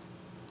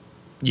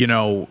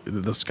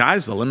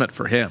sky's the limit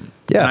for him.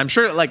 Yeah. And I'm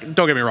sure,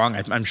 don't get me wrong,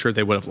 I'm sure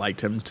they would have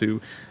liked him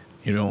to,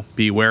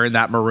 be wearing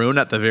that maroon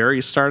at the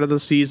very start of the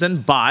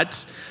season.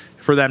 But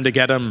for them to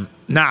get him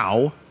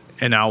now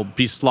and now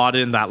be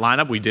slotted in that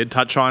lineup, we did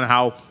touch on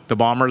how the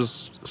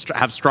Bombers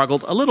have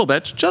struggled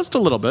just a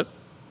little bit,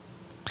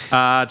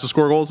 to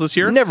score goals this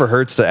year. It never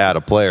hurts to add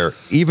a player,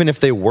 even if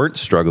they weren't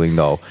struggling,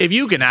 though. If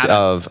you can add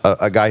of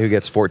a guy who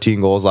gets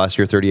 14 goals last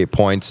year, 38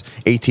 points,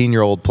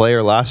 18-year-old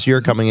player last year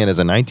coming in as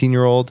a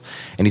 19-year-old,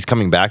 and he's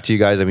coming back to you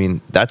guys. I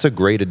mean, that's a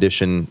great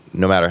addition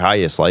no matter how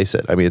you slice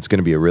it. I mean, it's going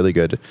to be a really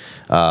good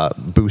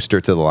booster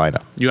to the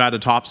lineup. You add a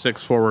top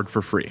six forward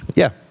for free.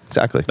 Yeah,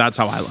 exactly. That's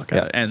how I look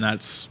at it, and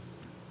that's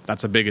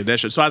a big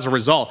addition. So as a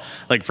result,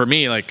 for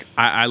me,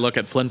 I look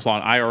at Flin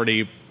Flon. I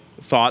already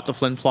thought the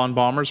Flin Flon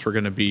Bombers were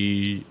going to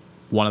be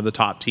one of the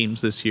top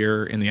teams this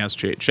year in the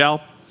SJHL.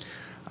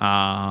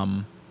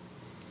 I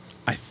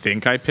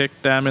think I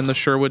picked them in the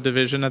Sherwood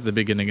division at the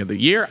beginning of the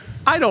year.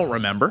 I don't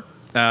remember.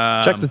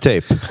 Check the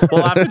tape.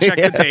 We'll have to check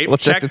the tape. We'll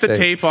check the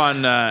tape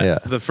on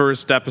the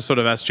first episode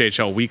of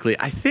SJHL Weekly.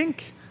 I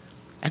think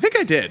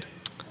I did.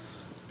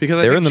 Because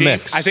they're in the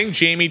mix. I think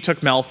Jamie took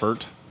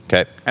Melfort.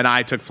 Okay. And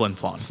I took Flin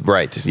Flon.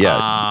 Right.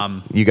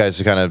 Yeah. You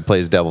guys kind of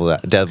plays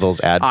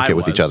devil's advocate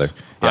with each other.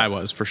 Yeah. I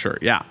was, for sure.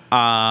 Yeah.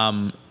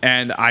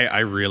 And I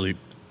really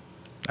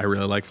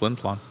like Flin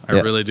Flon. I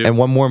really do. And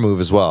one more move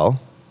as well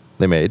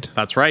they made.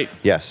 That's right.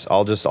 Yes.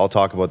 I'll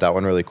talk about that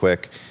one really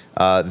quick.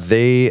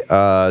 They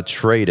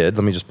traded,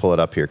 let me just pull it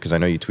up here because I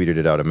know you tweeted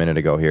it out a minute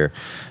ago here.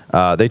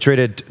 They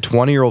traded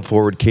 20-year-old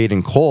forward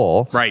Caden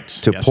Cole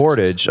to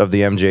Portage of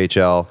the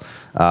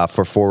MJHL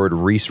for forward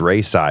Reese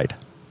Rayside.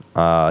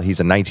 He's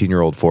a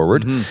 19-year-old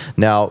forward.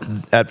 Now,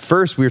 at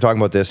first, we were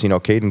talking about this,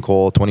 Caden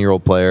Cole,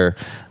 20-year-old player,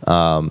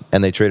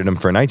 and they traded him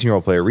for a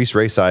 19-year-old player. Reese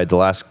Rayside, the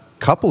last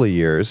couple of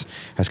years,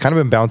 has kind of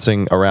been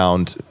bouncing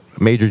around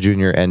Major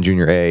Junior and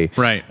Junior A.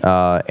 Right.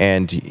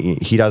 And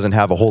he doesn't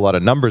have a whole lot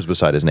of numbers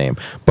beside his name.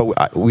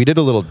 But we did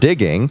a little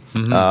digging,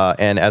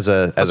 and that's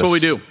what we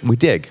do. We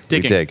dig.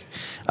 Digging. We dig.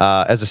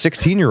 As a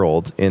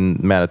 16-year-old in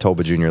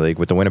Manitoba Junior League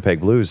with the Winnipeg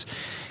Blues,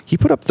 he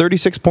put up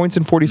 36 points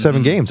in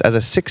 47 games as a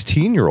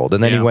 16-year-old.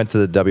 And then he went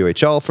to the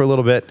WHL for a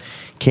little bit,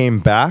 came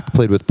back,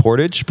 played with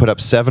Portage, put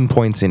up 7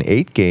 points in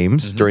 8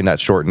 games during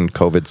that shortened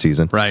COVID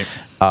season. Right.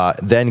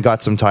 Then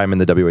got some time in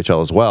the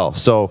WHL as well.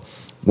 So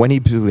when he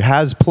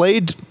has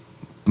played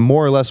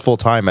more or less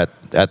full-time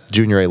at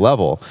Junior A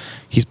level,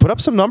 he's put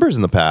up some numbers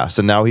in the past.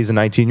 And now he's a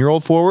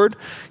 19-year-old forward.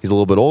 He's a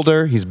little bit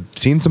older. He's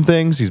seen some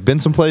things. He's been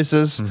some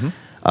places.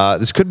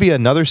 This could be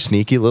another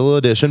sneaky little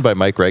addition by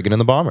Mike Reagan and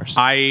the Bombers.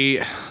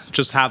 I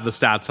just have the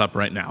stats up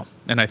right now,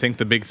 and I think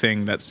the big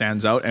thing that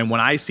stands out, and when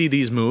I see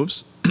these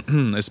moves,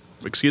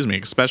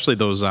 especially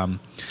those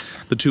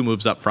the two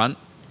moves up front,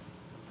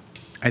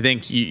 I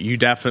think you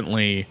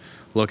definitely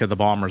look at the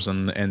Bombers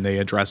and they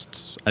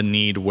addressed a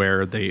need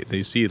where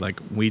they see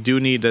we do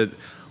need to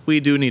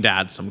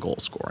add some goal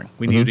scoring.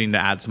 We do need to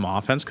add some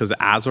offense because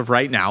as of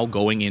right now,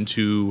 going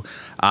into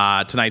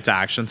tonight's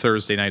action,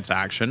 Thursday night's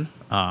action,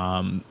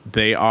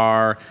 they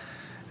are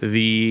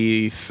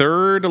the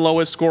third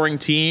lowest scoring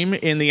team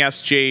in the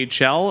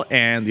SJHL,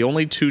 and the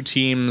only two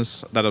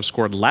teams that have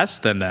scored less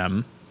than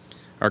them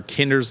are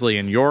Kindersley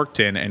and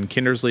Yorkton, and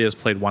Kindersley has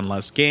played one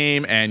less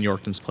game, and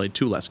Yorkton's played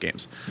 2 less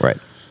games. Right.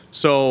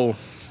 So,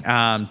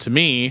 to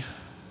me,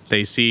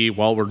 they see,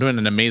 well, we're doing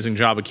an amazing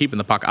job of keeping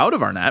the puck out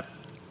of our net.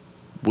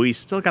 We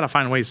still got to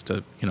find ways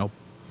to,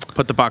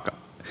 put the puck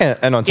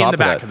and on top in the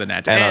back of of the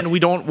net. And we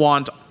don't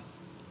want,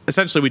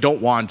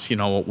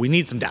 we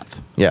need some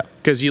depth. Yeah.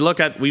 Because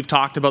we've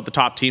talked about the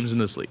top teams in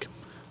this league.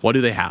 What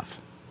do they have?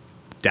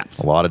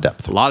 Depth. A lot of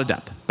depth.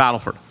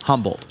 Battleford,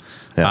 Humboldt,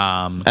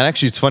 Yeah. And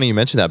actually, it's funny you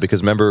mentioned that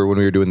because remember when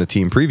we were doing the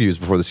team previews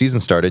before the season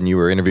started and you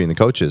were interviewing the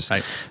coaches,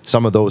 Right.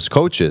 some of those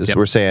coaches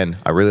were saying,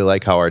 I really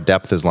like how our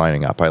depth is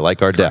lining up. I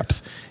like our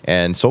depth.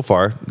 And so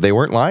far, they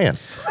weren't lying.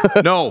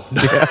 No.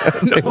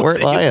 They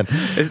weren't lying.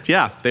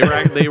 Yeah, they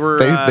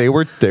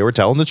were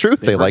telling the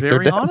truth. They liked their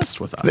very depth. honest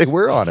with us. They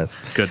were honest.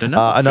 Good to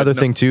know. Another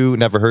thing too,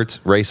 never hurts.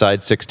 Rayside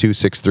 6'2",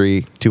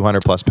 6'3",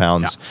 200 plus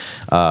pounds.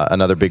 Yeah.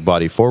 Another big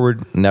body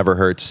forward. Never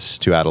hurts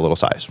to add a little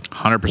size.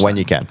 100%. When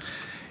you can.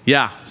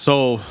 Yeah.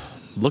 So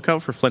look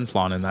out for Flin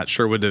Flon in that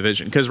Sherwood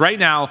division because right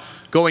now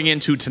going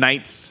into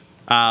tonight's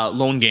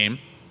lone game,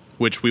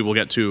 which we will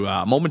get to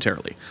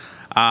momentarily,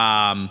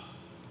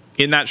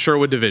 in that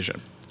Sherwood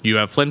division, you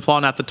have Flin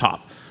Flon at the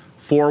top,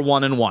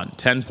 4-1-1,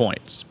 10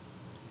 points,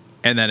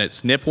 and then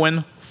it's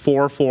Nipawin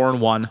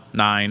 4-4-1,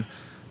 9,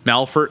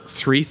 Melfort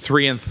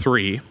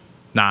 3-3-3,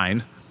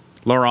 9,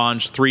 La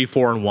Ronge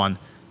 3-4-1,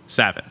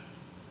 7.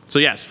 So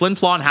yes, Flin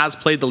Flon has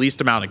played the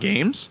least amount of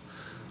games.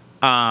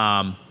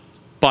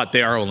 But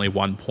they are only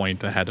 1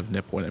 point ahead of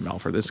Nipawin and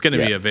Melfort. This is going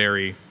to be a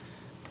very...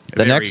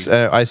 Next,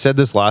 I said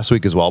this last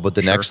week as well, but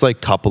the next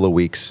couple of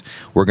weeks,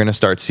 we're going to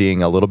start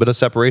seeing a little bit of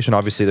separation.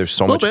 Obviously, there's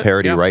so much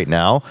parity right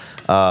now.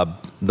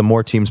 The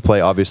more teams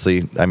play,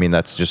 obviously, I mean,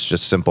 that's just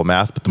simple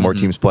math, but the more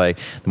teams play,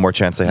 the more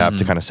chance they have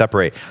to kind of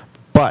separate.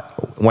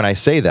 But when I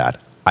say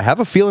that, I have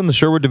a feeling the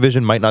Sherwood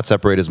division might not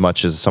separate as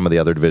much as some of the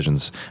other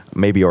divisions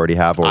maybe already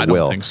have or will. I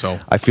don't think so.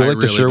 I feel like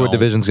the Sherwood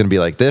division is going to be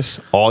like this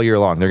all year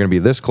long. They're going to be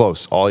this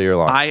close all year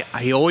long.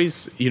 I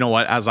always, you know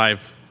what, as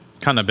I've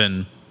kind of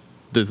been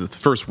the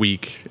first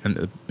week and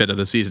a bit of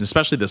the season,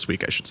 especially this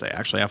week, I should say,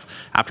 actually,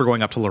 after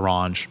going up to La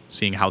Ronge,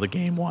 seeing how the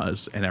game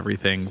was and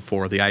everything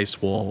for the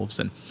Ice Wolves,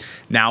 and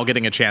now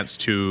getting a chance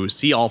to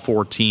see all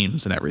 4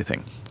 teams and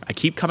everything, I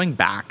keep coming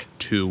back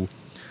to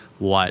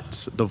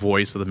what the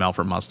voice of the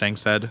Melfort Mustang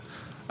said,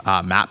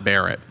 Matt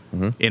Barrett,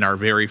 in our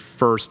very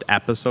first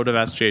episode of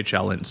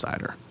SJHL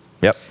Insider.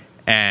 Yep.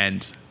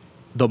 And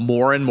the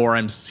more and more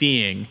I'm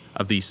seeing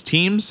of these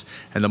teams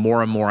and the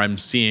more and more I'm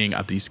seeing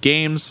of these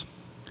games,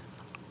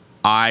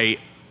 I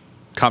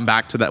come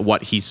back to that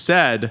what he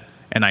said,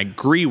 and I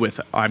agree with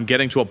it. I'm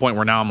getting to a point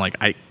where now I'm like,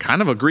 I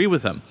kind of agree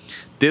with him.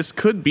 This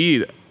could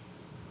be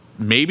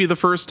maybe the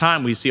first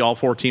time we see all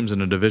 4 teams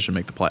in a division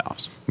make the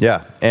playoffs.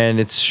 Yeah, and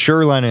it's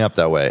sure lining up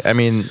that way. I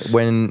mean,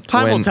 when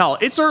will tell.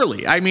 It's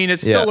early. I mean,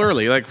 it's still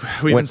early. Like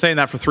we've been saying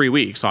that for 3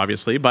 weeks,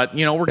 obviously, but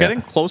we're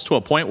getting close to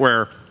a point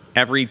where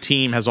every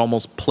team has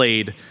almost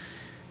played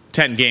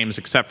 10 games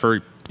except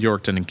for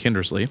Yorkton and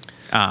Kindersley,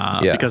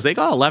 because they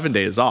got 11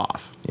 days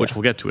off, which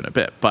we'll get to in a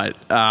bit. But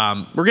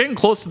we're getting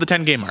close to the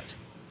 10-game mark.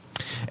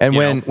 And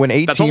when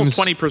 8 that's teams,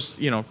 almost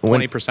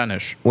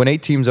 20%ish. When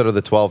 8 teams out of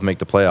the 12 make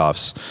the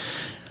playoffs,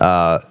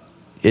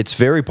 it's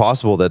very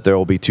possible that there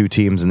will be 2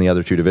 teams in the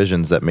other 2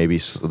 divisions that maybe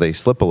they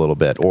slip a little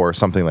bit or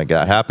something like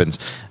that happens.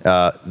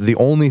 The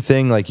only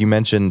thing, like you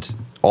mentioned,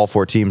 all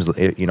 4 teams,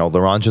 La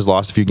Ronge has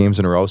lost a few games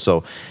in a row,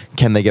 so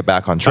can they get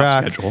back on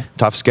track?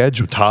 Tough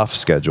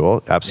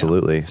schedule,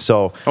 absolutely. Yeah.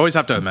 So always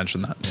have to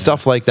mention that.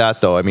 Stuff like that,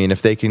 though. I mean,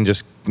 if they can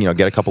just get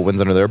a couple wins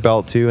under their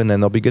belt too, and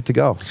then they'll be good to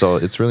go. So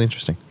it's really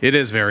interesting. It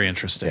is very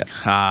interesting.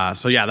 Yeah.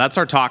 That's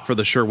our talk for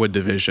the Sherwood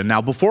division.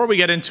 Now, before we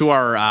get into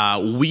our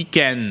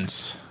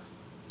weekend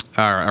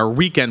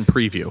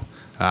preview.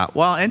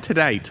 And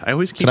tonight. I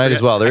always keep tonight forgetting.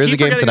 As well. There is a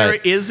game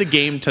tonight. There is a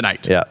game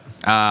tonight. Yeah.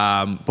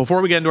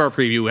 Before we get into our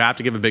preview, we have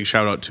to give a big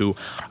shout out to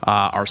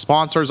our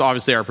sponsors.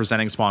 Obviously, our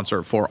presenting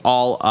sponsor for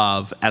all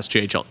of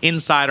SJHL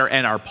Insider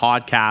and our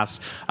podcast,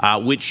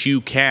 which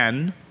you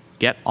can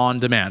get on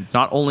demand.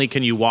 Not only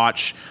can you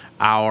watch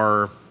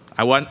our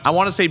I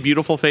want to say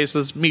beautiful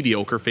faces,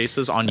 mediocre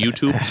faces on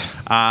YouTube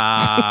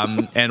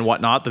and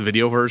whatnot, the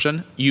video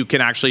version. You can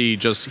actually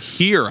just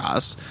hear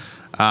us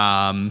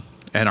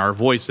and our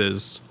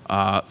voices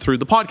through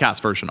the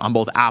podcast version on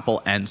both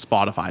Apple and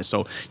Spotify.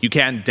 So you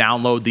can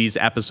download these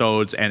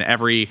episodes, and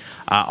every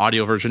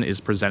audio version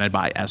is presented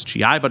by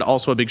SGI. But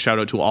also a big shout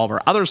out to all of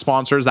our other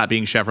sponsors, that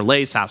being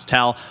Chevrolet,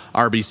 SaskTel,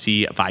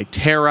 RBC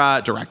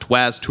Viterra, Direct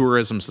West,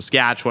 Tourism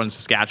Saskatchewan,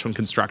 Saskatchewan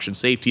Construction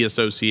Safety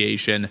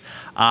Association,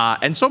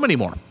 and so many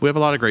more. We have a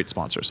lot of great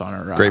sponsors on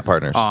our great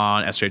partners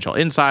on SJHL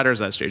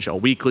Insiders,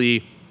 SJHL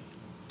Weekly,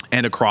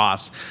 and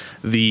across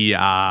the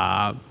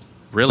all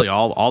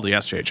the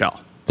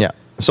SJHL. Yeah.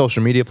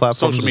 Social media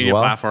platforms.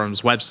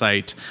 Platforms,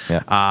 website.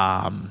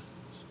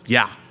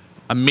 Yeah.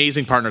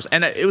 Amazing partners.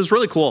 And it was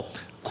really cool.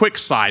 Quick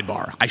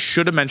sidebar. I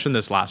should have mentioned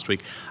this last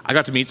week. I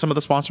got to meet some of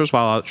the sponsors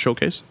while at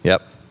Showcase.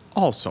 Yep.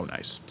 All so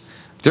nice.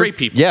 Great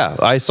people. Yeah.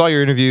 I saw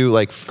your interview,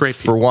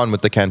 for one,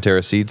 with the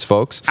Cantera Seeds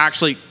folks.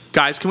 Actually,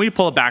 guys, can we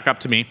pull it back up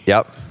to me?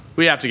 Yep.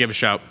 We have to give a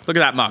shout. Look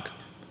at that mug.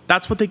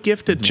 That's what they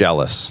gifted me.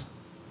 Jealous.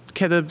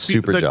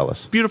 Super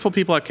jealous. Beautiful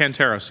people at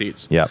Cantera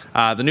Seeds. Yeah.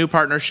 The new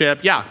partnership.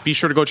 Yeah. Be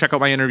sure to go check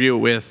out my interview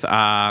with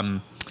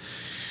the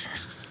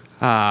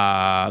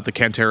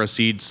Cantera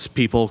Seeds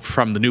people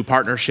from the new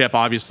partnership.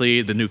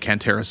 Obviously, the new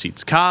Cantera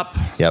Seeds Cup.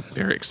 Yep.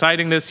 Very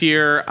exciting this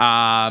year.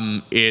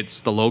 The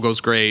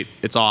logo's great.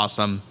 It's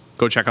awesome.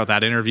 go check out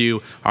that interview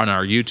on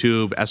our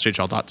YouTube,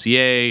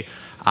 sjhl.ca,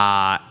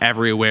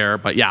 everywhere.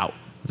 But yeah.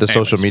 The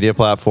social media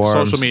platforms.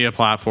 Social media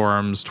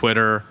platforms,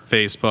 Twitter,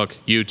 Facebook,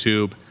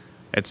 YouTube,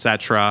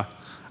 etc.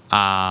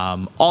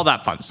 All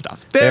that fun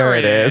stuff. There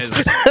it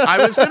is. I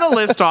was going to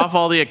list off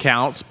all the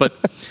accounts, but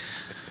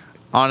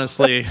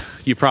honestly,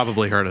 you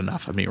probably heard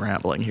enough of me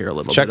rambling here a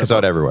little bit. Check us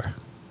out everywhere.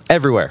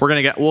 Everywhere.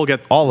 We'll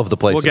get all of the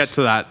places. We'll get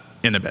to that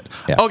in a bit.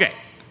 Yeah. Okay.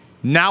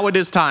 Now it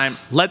is time.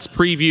 Let's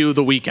preview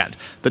the weekend.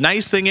 The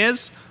nice thing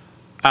is,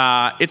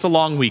 it's a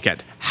long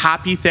weekend.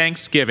 Happy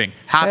Thanksgiving.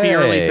 Happy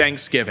early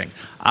Thanksgiving.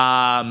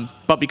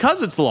 But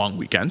because it's the long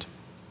weekend,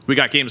 we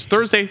got games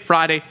Thursday,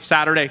 Friday,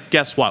 Saturday.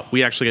 Guess what?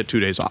 We actually get 2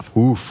 days off.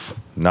 Oof.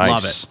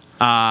 Nice.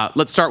 Love it.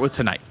 Let's start with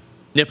tonight.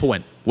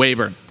 Nipawin,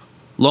 Weyburn.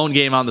 Lone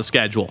game on the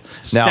schedule.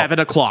 Now, 7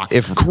 o'clock.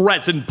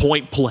 Crescent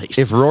Point Place.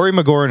 If Rory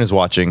McGoran is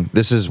watching,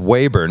 this is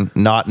Weyburn,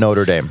 not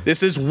Notre Dame.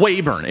 This is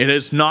Weyburn. It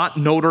is not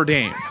Notre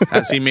Dame,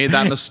 as he made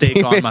that mistake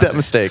on Monday. That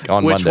mistake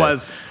on Monday. Which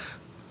was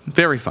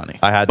very funny.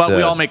 But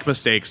we all make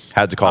mistakes.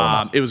 Had to call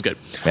him out. It was good.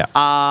 Yeah.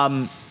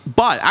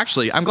 But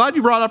actually, I'm glad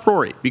you brought up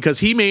Rory, because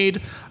he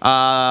made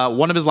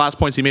one of his last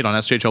points he made on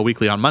SJHL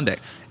Weekly on Monday.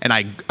 And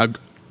I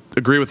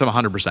agree with him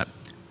 100%.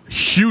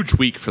 Huge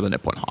week for the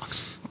Nipawin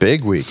Hawks.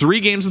 Big week. 3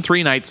 games in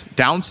 3 nights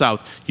down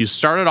south. You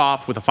started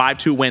off with a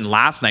 5-2 win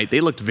last night. They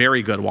looked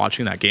very good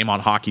watching that game on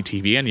Hockey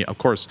TV. And of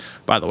course,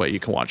 by the way, you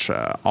can watch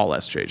all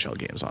SJHL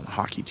games on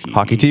Hockey TV.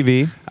 Hockey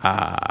TV.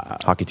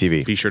 Hockey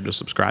TV. Be sure to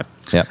subscribe.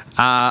 Yeah.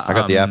 I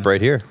got the app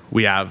right here.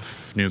 We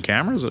have new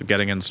cameras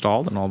getting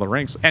installed in all the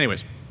rinks.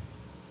 Anyways,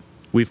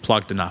 we've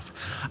plugged enough.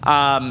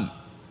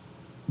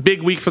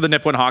 Big week for the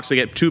Nipawin Hawks. They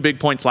get 2 big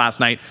points last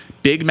night.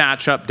 Big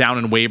matchup down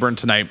in Weyburn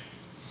tonight.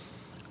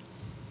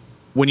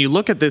 When you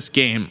look at this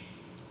game,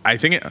 I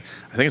think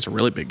it's a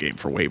really big game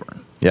for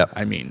Weyburn. Yeah.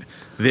 I mean,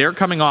 they're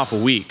coming off a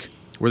week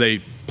where they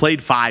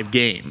played 5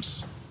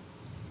 games.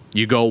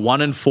 You go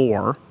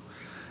 1-4.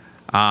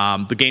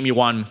 The game you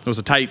won was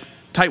a tight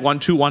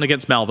 1-2-1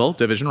 against Melville,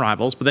 division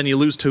rivals, but then you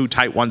lose 2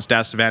 tight ones to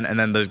Estevan, and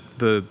then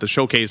the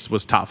showcase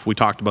was tough. We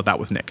talked about that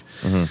with Nick.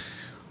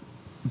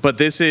 Mm-hmm. But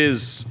this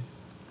is,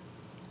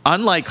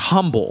 unlike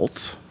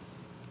Humboldt,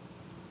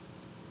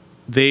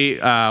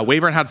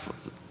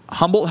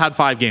 Humboldt had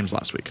 5 games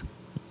last week.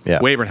 Yeah.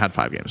 Weyburn had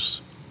 5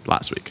 games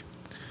last week.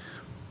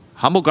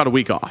 Humboldt got a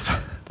week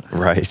off.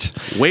 Right.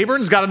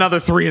 Weyburn's got another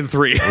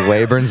 3-3.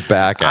 Weyburn's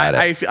back at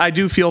it. I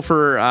do feel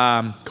for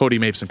Cody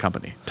Mapes and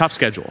company. Tough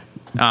schedule.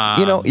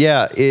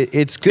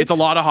 It's good. It's a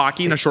lot of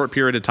hockey in a short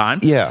period of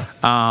time. Yeah.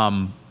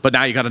 But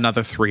now you got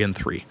another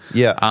 3-3.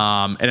 Yeah.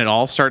 And it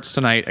all starts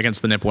tonight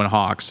against the Nipawin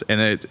Hawks.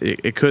 And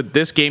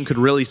this game could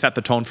really set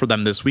the tone for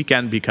them this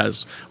weekend,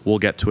 because we'll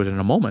get to it in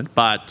a moment.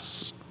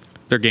 But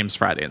their games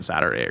Friday and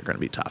Saturday are going to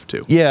be tough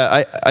too.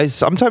 Yeah, I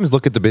sometimes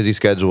look at the busy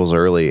schedules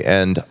early,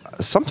 and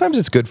sometimes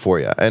it's good for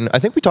you. And I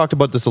think we talked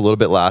about this a little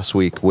bit last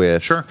week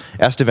with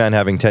Estevan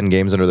having 10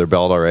 games under their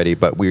belt already.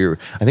 But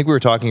I think we were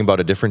talking about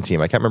a different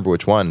team. I can't remember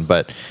which one,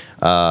 but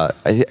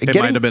it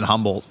might have been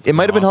Humboldt. It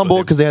might have been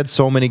Humboldt, because they had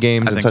so many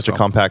games in such a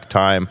compact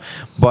time.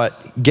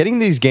 But getting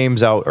these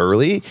games out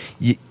early,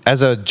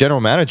 as a general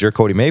manager,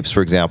 Cody Mapes,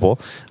 for example,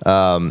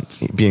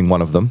 being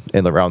one of them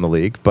around the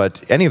league,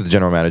 but any of the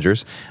general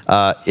managers,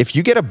 if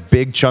you get a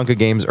big chunk of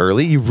games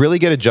early, you really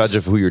get a judge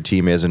of who your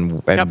team is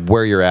and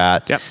where you're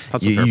at. Yep,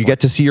 that's you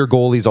get to see your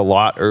goalies a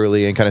lot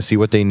early and kind of see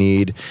what they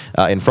need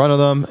in front of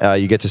them.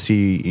 You get to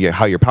see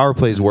how your power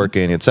play is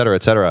working, et cetera,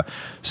 et cetera.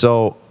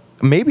 So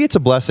maybe it's a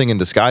blessing in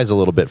disguise a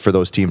little bit for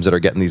those teams that are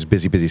getting these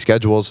busy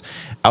schedules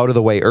out of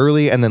the way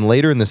early, and then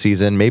later in the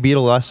season, maybe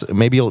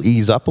it'll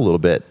ease up a little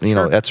bit,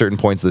 at certain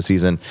points of the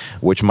season,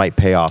 which might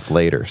pay off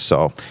later.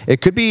 So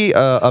it could be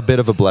a bit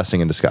of a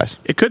blessing in disguise.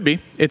 It could be.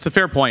 It's a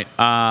fair point.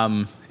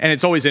 And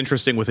it's always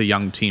interesting with a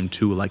young team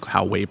too, like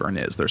how Weyburn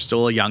is. They're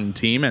still a young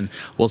team, and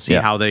we'll see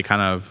how they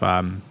kind of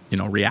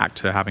react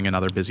to having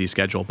another busy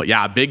schedule. But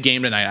yeah, a big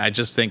game tonight. I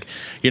just think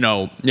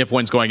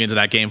Nipawin's going into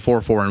that game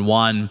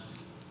 4-4-1.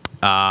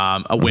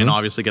 A win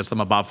obviously gets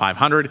them above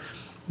 500.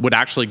 Would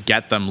actually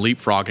get them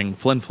leapfrogging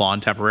Flin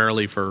Flon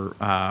temporarily for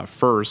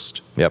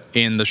first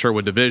in the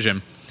Sherwood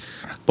division.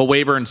 But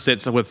Weyburn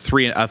sits with a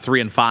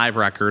 3-5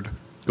 record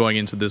going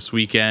into this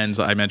weekend.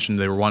 I mentioned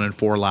they were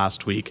 1-4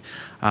 last week.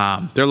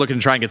 They're looking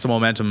to try and get some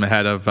momentum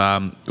ahead of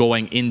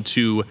going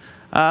into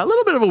a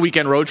little bit of a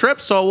weekend road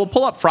trip. So we'll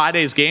pull up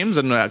Friday's games,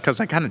 and because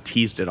I kind of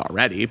teased it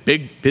already.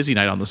 Big busy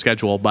night on the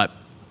schedule, but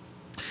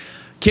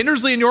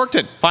Kindersley and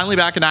Yorkton finally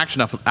back in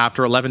action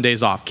after 11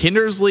 days off.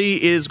 Kindersley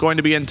is going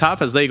to be in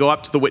tough as they go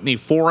up to the Whitney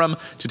Forum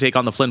to take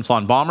on the Flin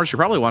Flon Bombers. You're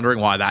probably wondering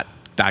why that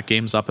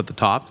game's up at the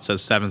top. It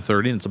says 7:30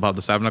 and it's above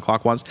the 7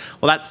 o'clock ones.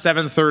 Well, that's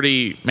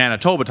 7:30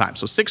 Manitoba time,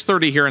 so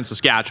 6:30 here in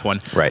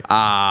Saskatchewan. Right.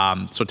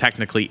 So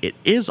technically it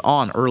is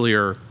on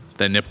earlier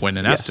than Nipawin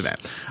and Estevan.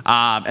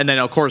 And then,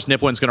 of course,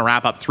 Nipawin's going to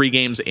wrap up 3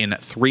 games in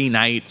 3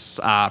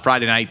 nights.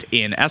 Friday night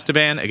in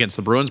Estevan against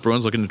the Bruins.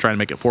 Bruins looking to try to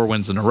make it 4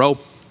 wins in a row.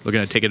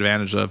 looking to take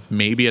advantage of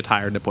maybe a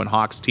tired Nipawin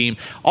Hawks team.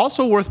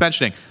 Also worth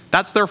mentioning,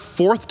 that's their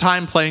 4th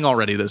time playing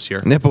already this year.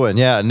 Nipawin,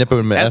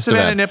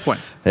 Estevan and Nipawin.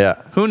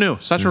 Yeah. Who knew?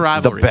 Such a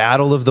rivalry. The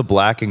battle of the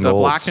black and golds.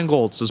 The black and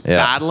golds is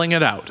battling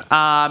it out.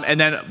 And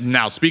then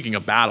now, speaking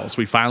of battles,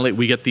 we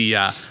get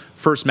the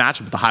first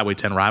matchup of the Highway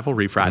 10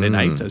 rivalry Friday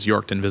night as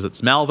Yorkton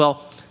visits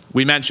Melville.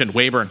 We mentioned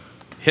Weyburn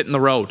hitting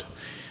the road.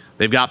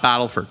 They've got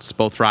Battlefords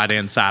both Friday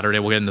and Saturday.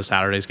 We'll get into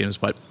Saturday's games,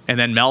 and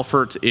then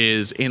Melfort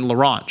is in La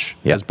Ronge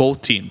as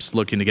both teams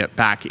looking to get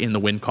back in the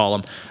win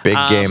column. Big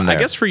game there. I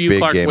guess for you,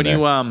 Clark,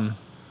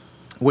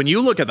 when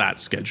you look at that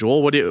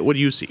schedule, what do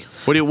you see?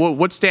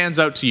 What stands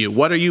out to you?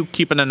 What are you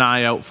keeping an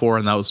eye out for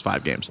in those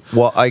 5 games?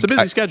 Well, it's a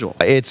busy schedule.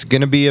 It's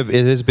going to be it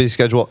is a busy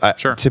schedule.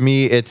 Sure. To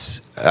me,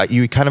 it's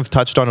you kind of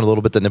touched on it a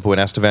little bit, the Nipawin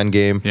Estevan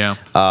game. Yeah.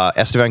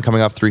 Estevan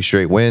coming off 3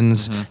 straight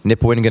wins.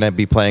 Nipawin going to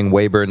be playing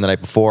Weyburn the night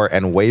before,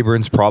 and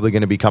Weyburn's probably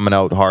going to be coming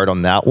out hard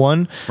on that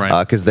one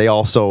because they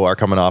also are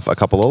coming off a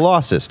couple of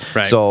losses.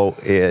 Right. So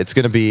it's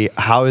going to be,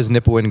 how is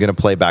Nipawin going to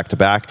play back to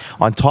back?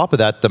 On top of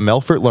that, the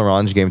Melfort La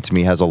Ronge game to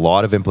me has a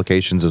lot of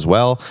implications as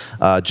well,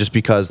 just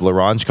because La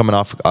Ronge coming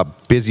off a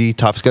busy,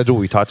 tough schedule.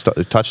 We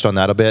touched on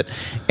that a bit,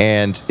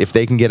 and if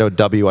they can get a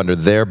W under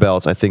their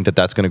belts, I think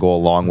that's going to go a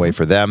long way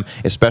for them,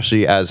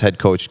 especially as head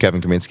coach Kevin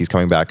Kaminski's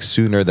coming back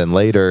sooner than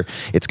later.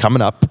 It's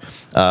coming up,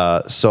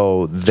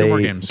 so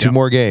two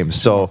more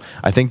games. So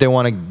I think they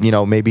want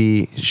to,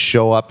 maybe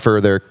show up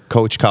for their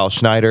coach Kyle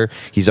Schneider.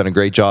 He's done a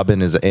great job in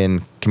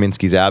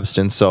Kaminski's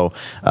absence. So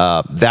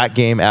that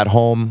game at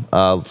home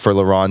for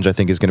La Ronge, I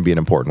think, is going to be an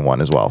important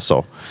one as well.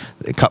 So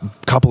a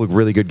couple of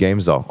really good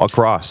games though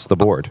across the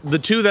board. The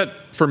two that,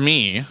 for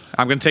me,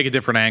 I'm going to take a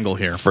different angle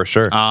here. For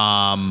sure.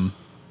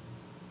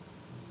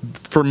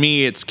 For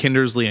me, it's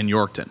Kindersley and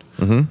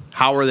Yorkton.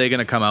 How are they going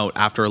to come out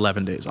after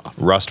 11 days off?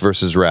 Rust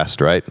versus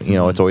rest, right?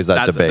 It's always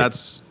that debate.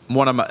 That's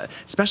one of my,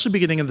 especially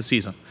beginning of the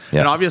season. Yeah.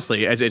 And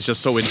obviously, it's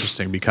just so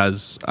interesting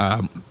because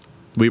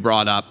we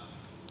brought up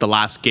the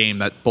last game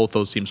that both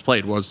those teams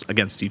played was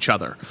against each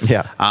other.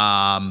 Yeah.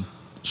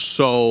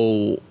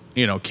 So,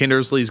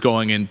 Kindersley's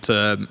going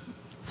into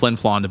Flin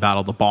Flon to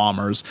battle the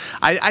Bombers.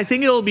 I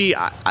think it'll be,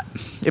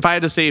 if I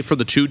had to say for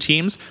the two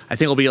teams, I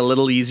think it'll be a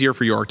little easier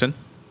for Yorkton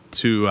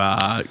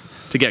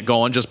to get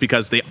going, just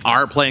because they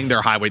are playing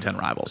their Highway 10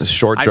 rivals. It's a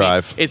short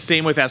drive. It's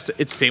same with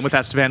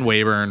Estevan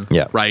Weyburn.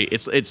 Yeah. Right.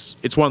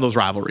 It's one of those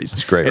rivalries.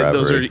 It's a great rivalry.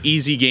 Those are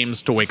easy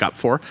games to wake up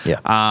for.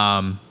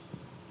 Yeah.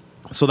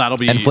 So that'll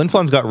be. And Flin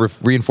Flon's got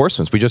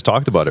reinforcements. We just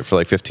talked about it for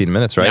like 15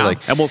 minutes, right?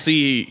 Yeah. And we'll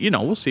see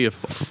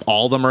if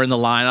all of them are in the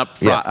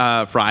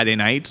lineup Friday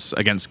nights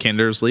against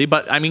Kindersley.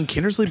 But I mean,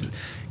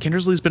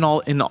 Kindersley's been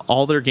in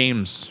all their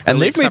games,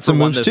 and they've made some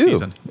moves too.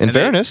 Season. In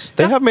fairness,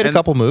 they have made a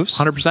couple moves.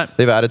 100%.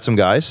 They've added some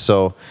guys,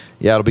 so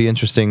yeah, it'll be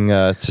interesting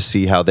to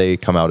see how they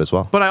come out as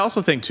well. But I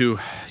also think too,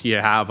 you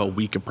have a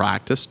week of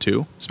practice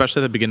too,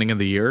 especially at the beginning of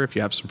the year. If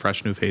you have some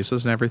fresh new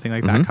faces and everything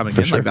like that coming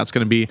in, like that's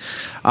going to be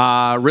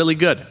really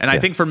good. And I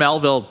think for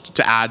Melville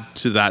to add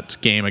to that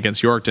game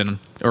against Yorkton,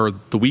 or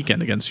the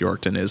weekend against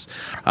Yorkton, is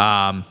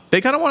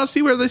they kind of want to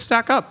see where they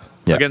stack up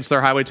against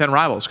their Highway 10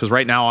 rivals, because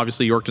right now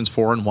obviously Yorkton's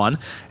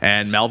 4-1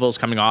 and Melville's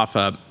coming off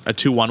a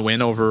 2-1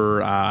 win over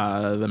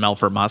the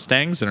Melfort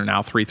Mustangs and are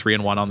now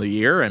 3-1 on the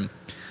year, and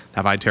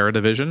have Iterra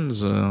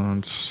divisions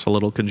it's a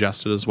little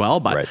congested as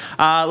well. But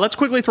let's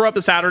quickly throw up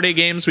the Saturday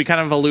games. We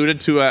kind of alluded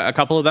to a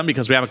couple of them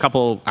because we have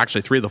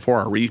actually 3 of the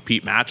 4 are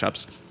repeat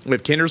matchups. We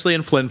have Kindersley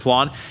and Flin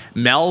Flon.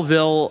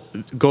 Melville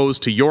goes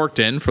to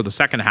Yorkton for the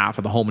second half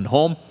of the home and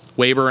home.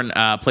 Weyburn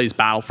plays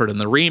Battleford in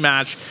the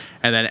rematch,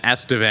 and then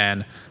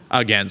Estevan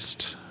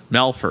against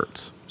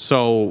Melfort.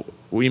 So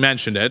we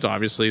mentioned it,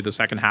 obviously, the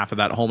second half of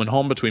that home and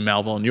home between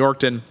Melville and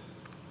Yorkton,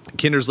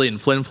 Kindersley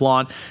and Flin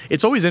Flon.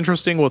 It's always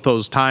interesting with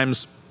those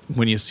times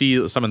when you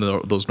see some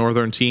of those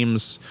northern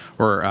teams,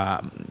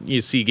 or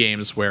you see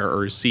games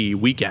or see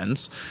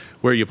weekends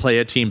where you play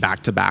a team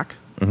back to back.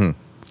 In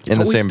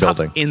the same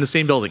building. In the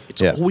same building.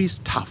 It's always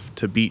tough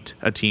to beat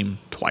a team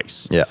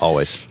twice. Yeah,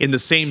 always. In the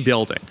same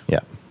building.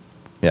 Yeah.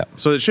 Yeah.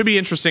 So it should be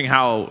interesting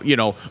how,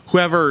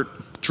 whoever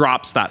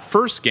drops that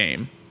first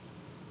game,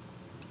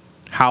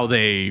 how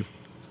they,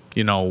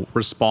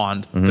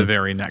 respond the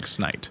very next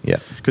night. Yeah.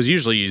 Because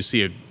usually you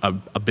see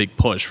a big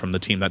push from the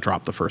team that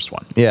dropped the first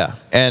one. Yeah.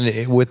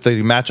 And with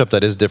the matchup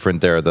that is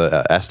different there,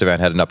 the Estevan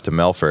heading up to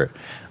Melfort,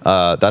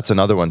 that's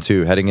another one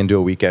too, heading into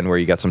a weekend where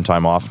you got some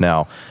time off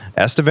now.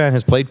 Estevan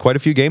has played quite a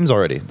few games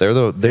already.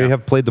 They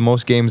have played the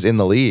most games in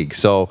the league.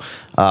 So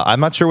I'm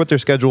not sure what their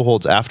schedule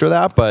holds after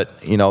that, but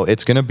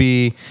it's going to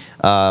be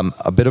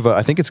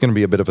I think it's going to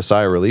be a bit of a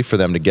sigh of relief for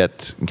them to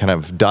get kind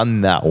of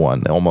done that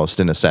one, almost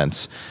in a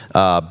sense.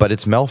 But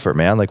it's Melfort,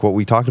 man. Like what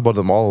we talked about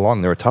them all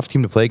along. They're a tough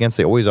team to play against.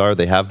 They always are.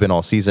 They have been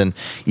all season.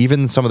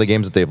 Even some of the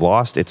games that they've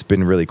lost, it's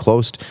been really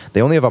close.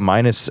 They only have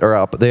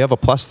they have a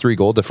 +3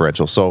 goal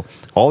differential. So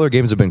all their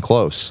games have been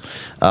close.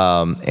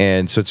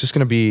 And so it's just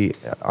going to be,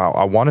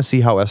 I want to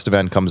see how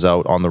Estevan comes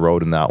out on the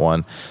road in that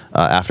one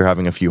after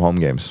having a few home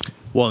games.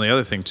 Well, and the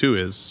other thing too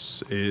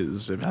is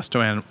if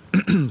Estevan,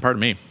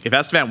 if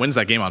Estevan wins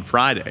that game on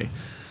Friday,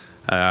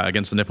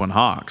 against the Nipawin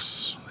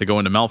Hawks. They go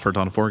into Melfort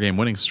on a 4-game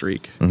winning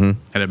streak. And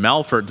if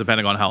Melfort,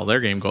 depending on how their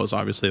game goes,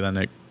 obviously then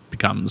it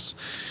becomes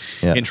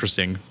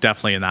interesting,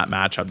 definitely in that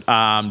matchup.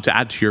 To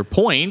add to your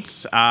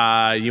point,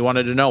 you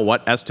wanted to know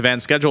what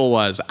Estevan's schedule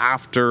was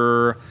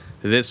after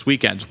this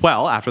weekend.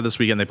 Well, after this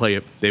weekend,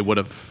 they would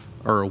have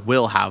or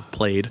will have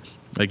played,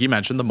 like you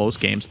mentioned, the most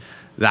games,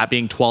 that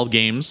being 12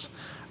 games.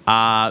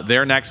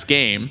 Their next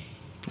game,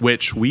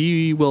 which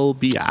we will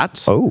be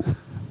at. Oh.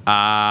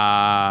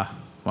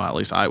 Well, at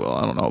least I will.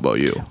 I don't know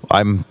about you.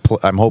 I'm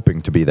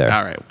hoping to be there.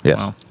 All right. Yes.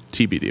 Well,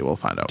 TBD. We'll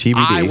find out. TBD.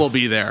 I will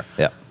be there.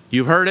 Yeah.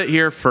 You've heard it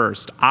here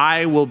first.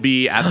 I will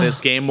be at this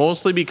game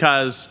mostly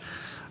because,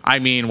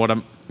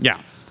 the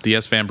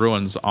Estevan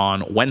Bruins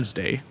on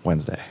Wednesday.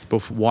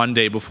 One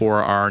day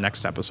before our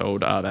next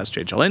episode of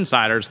SJHL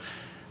Insiders,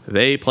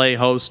 they play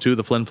host to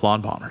the Flin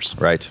Flon Bombers.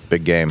 Right.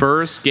 Big game.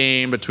 First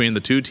game between the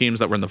two teams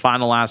that were in the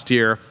final last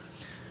year.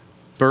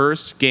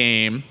 First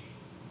game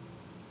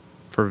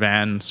for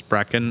Von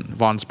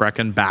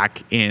Sprecken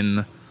back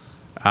in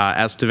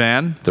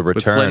Estevan. The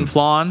return. With Flin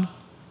Flon.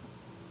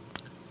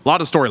 A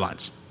lot of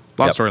storylines.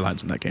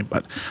 In that game.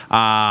 But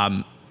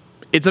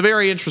it's a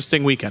very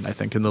interesting weekend, I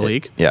think, in the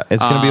league. Yeah,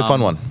 it's going to be a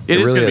fun one. It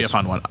is going to be a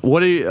fun one.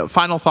 What are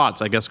final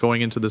thoughts, I guess,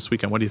 going into this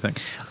weekend? What do you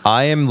think?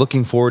 I am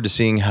looking forward to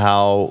seeing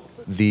how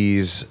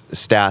these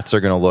stats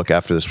are going to look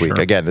after this week.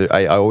 Again,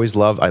 I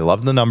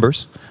love the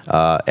numbers.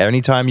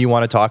 Anytime you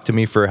want to talk to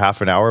me for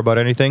half an hour about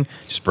anything,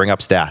 just bring up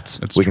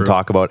stats. We can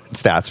talk about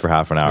stats for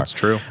half an hour. That's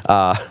true.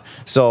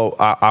 So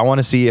I want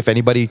to see if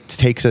anybody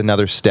takes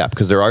another step,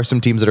 because there are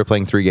some teams that are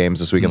playing 3 games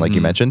this weekend, like you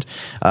mentioned.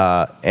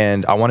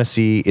 And I want to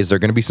see, is there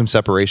going to be some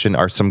separation?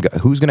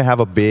 Who's going to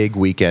have a big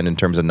weekend in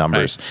terms of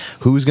numbers? Right.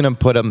 Who's going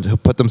to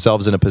put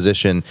themselves in a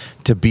position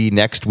to be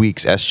next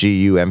week's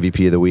SGU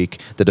MVP of the week,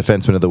 the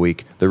defenseman of the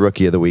week, the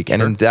rookie of the week,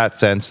 and in that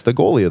sense, the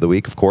goalie of the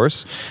week, of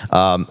course.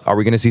 Are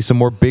we going to see some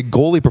more big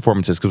goalie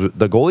performances? Because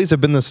the goalies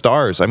have been the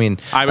stars. I mean,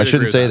 I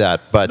shouldn't say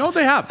that, but no,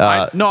 they have.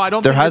 I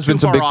don't. There think has been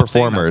some big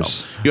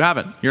performers. You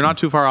haven't. You're not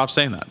too far off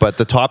saying that. But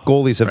the top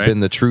goalies have been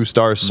the true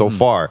stars so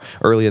far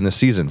early in the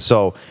season.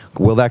 So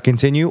will that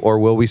continue, or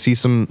will we see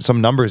some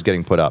numbers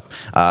getting put up?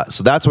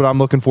 So that's what I'm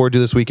looking forward to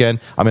this weekend.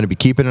 I'm going to be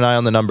keeping an eye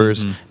on the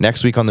numbers.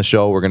 Next week on the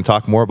show, we're going to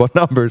talk more about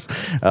numbers.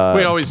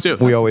 We always do.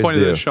 That's the point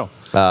of this show.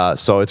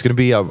 So it's going to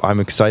be. I'm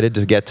excited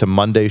to get to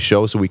Monday's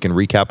show so we can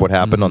recap what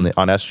happened on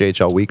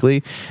SJHL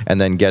Weekly, and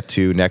then get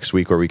to next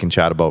week where we can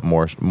chat about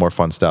more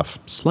fun stuff.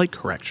 Slight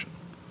correction.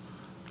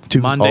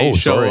 Monday's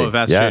show of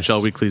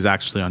SJHL Weekly is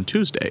actually on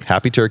Tuesday.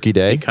 Happy Turkey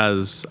Day.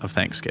 Because of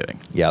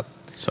Thanksgiving. Yep.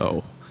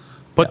 So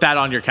put that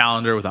on your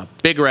calendar with a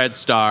big red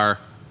star.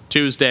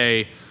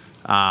 Tuesday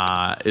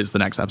is the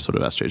next episode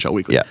of SJHL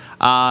Weekly.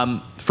 Yeah.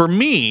 For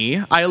me,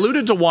 I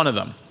alluded to one of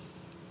them.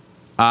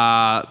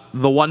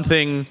 The one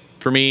thing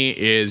for me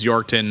is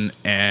Yorkton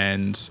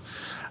and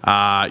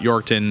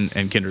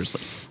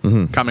Kindersley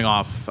coming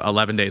off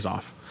 11 days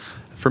off.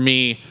 For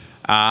me,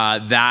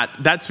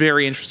 that's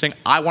very interesting.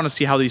 I want to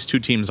see how these two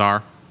teams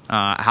are,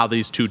 how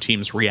these two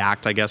teams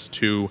react, I guess,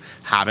 to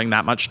having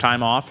that much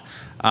time off.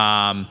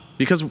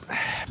 Because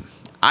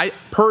I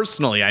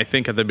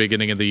think at the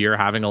beginning of the year,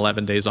 having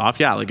 11 days off,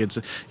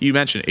 you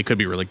mentioned it could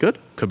be really good,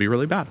 could be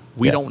really bad.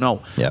 We don't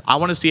know. Yep. I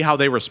want to see how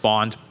they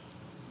respond,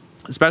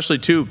 especially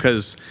too,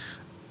 because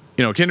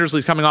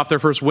Kindersley's coming off their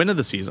first win of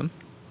the season.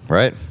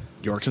 Right.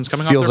 Yorkton's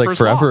coming off Feels their like first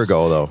forever loss.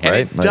 ago, though, and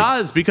right? It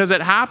does, because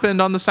it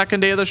happened on the second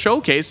day of the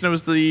showcase, and it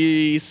was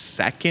the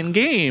second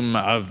game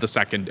of the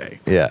second day.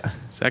 Yeah.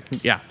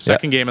 Second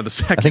game of the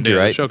second day of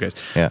the showcase.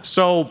 Yeah.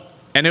 So,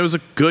 and it was a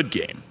good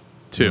game,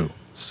 too.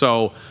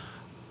 So,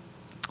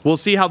 we'll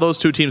see how those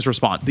two teams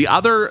respond. The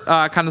other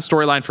kind of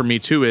storyline for me,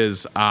 too,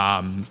 is that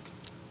I'm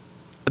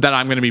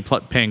going to be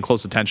paying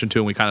close attention to,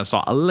 and we kind of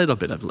saw a little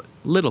bit of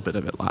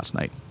it last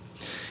night,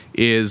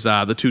 is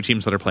the two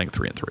teams that are playing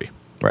 3-3.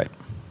 Right.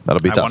 That'll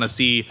be tough. I want to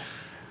see,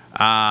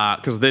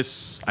 because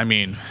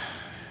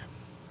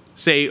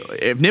say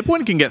if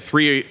Nipawin can get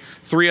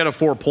three out of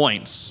 4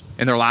 points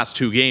in their last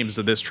 2 games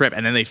of this trip,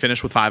 and then they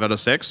finish with 5 out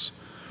of 6.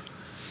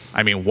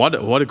 I mean, what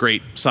a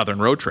great Southern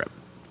road trip.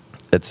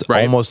 It's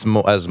almost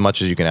as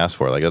much as you can ask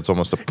for. Like, it's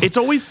almost it's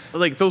always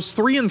like those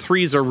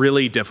 3-3s are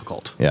really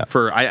difficult. Yeah.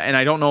 And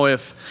I don't know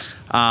if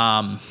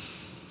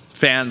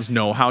fans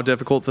know how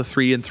difficult the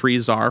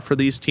 3-3s are for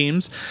these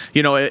teams.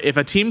 If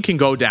a team can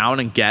go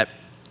down and get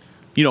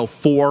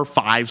 4,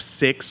 5,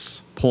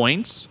 6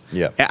 points.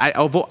 Yeah.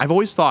 I've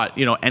always thought,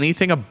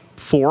 anything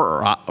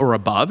 4 or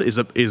above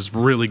is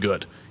really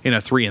good in a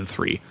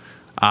 3-3,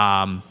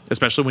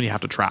 especially when you have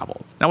to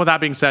travel. Now, with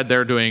that being said,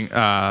 they're doing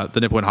the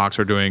Nipawin Hawks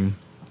are doing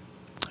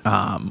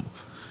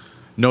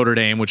Notre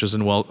Dame, which is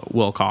in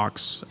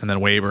Wilcox, and then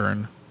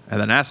Weyburn,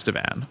 and then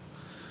Estevan.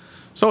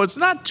 So it's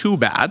not too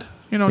bad,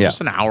 just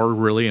an hour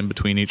really in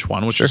between each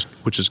one, which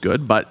is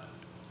good, but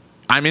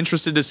I'm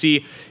interested to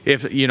see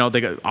if,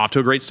 they got off to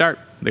a great start.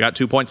 They got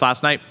 2 points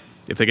last night.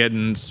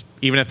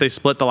 Even if they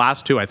split the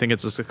last 2, I think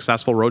it's a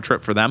successful road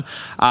trip for them.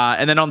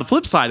 And then on the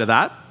flip side of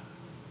that,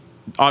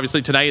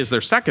 obviously tonight is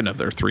their second of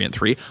their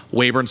 3-3.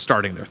 Weyburn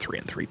starting their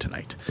 3-3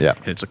 tonight. Yeah.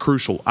 And it's a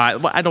crucial, I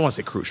don't want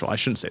to say crucial. I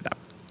shouldn't say that.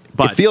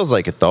 But It feels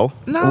like it, though.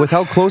 No. With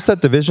how close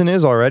that division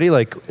is already,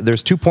 like,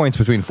 there's 2 points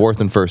between fourth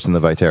and first in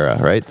the Viterra,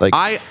 right? Like,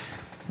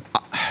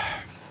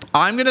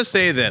 I'm going to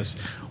say this.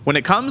 When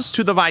it comes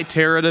to the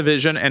Viterra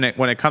division and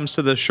when it comes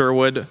to the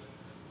Sherwood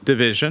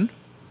division,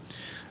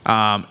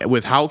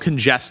 with how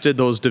congested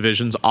those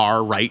divisions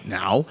are right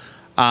now,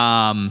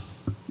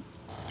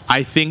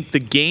 I think the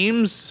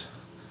games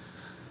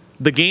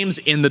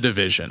in the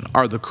division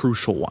are the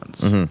crucial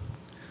ones.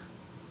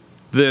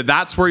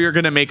 That's where you're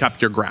going to make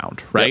up your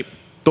ground, right? Yep.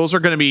 Those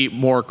are going to be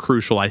more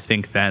crucial, I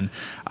think, than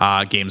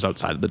games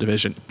outside of the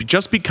division.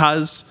 Just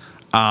because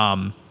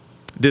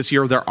this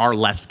year there are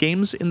less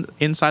games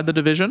inside the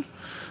division.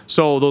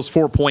 So those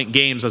 4-point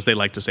games, as they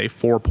like to say,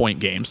 4-point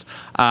games,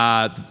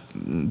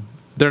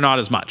 they're not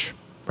as much,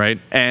 right?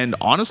 And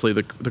honestly,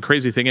 the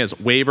crazy thing is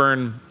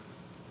Weyburn's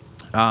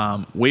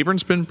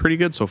been pretty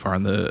good so far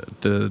in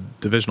the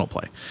divisional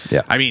play.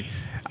 Yeah. I mean,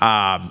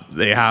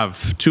 they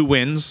have 2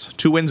 wins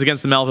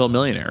against the Melville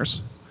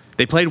Millionaires.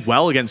 They played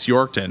well against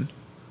Yorkton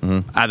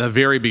at the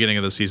very beginning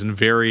of the season,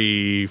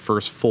 very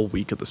first full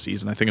week of the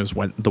season. I think it was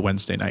the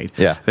Wednesday night.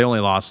 Yeah. They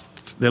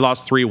lost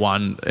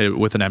 3-1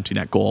 with an empty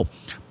net goal.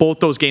 Both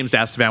those games to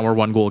Estevan were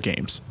 1-goal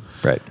games.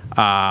 right.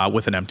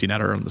 With an empty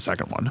netter in the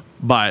second one.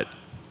 But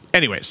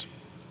anyways,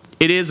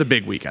 it is a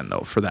big weekend,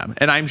 though, for them.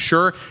 And I'm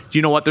sure,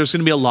 you know what, there's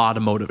going to be a lot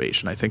of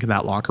motivation, I think, in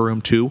that locker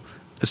room, too,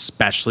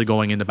 especially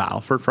going into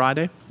Battleford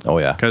Friday. Oh,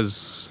 yeah.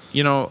 Because,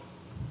 you know,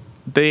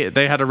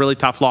 they had a really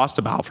tough loss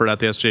to Battleford at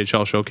the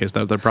SJHL Showcase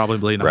that they're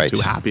probably not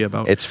too happy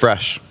about. It's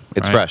fresh.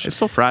 It's fresh. It's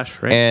still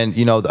fresh, right? And,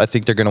 you know, I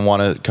think they're going to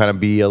want to kind of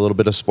be a little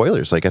bit of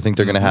spoilers. Like, I think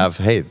they're going to have,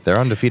 hey, they're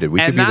undefeated. We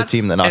could be the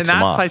team that knocks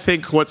them off. And that's, I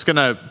think, there's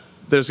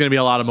going to be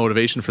a lot of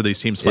motivation for these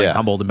teams playing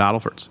Humboldt and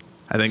Battlefords.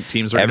 I think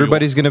teams are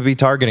Everybody's going to be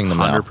targeting them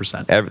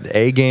 100%. now.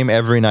 A game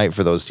every night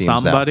for those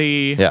teams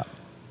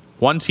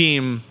One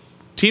team.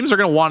 Teams are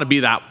going to want to be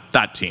that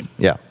team.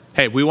 Yeah.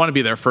 Hey, we want to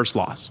be their first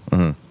loss.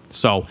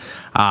 So,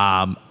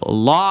 a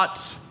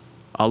lot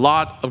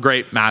of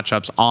great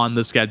matchups on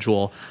the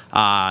schedule.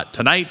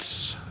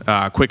 Tonight's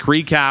quick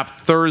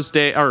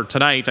recap.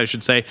 Tonight, I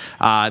should say,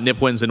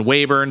 Nipwin's in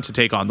Weyburn to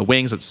take on the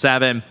Wings at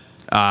 7.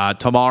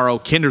 Tomorrow,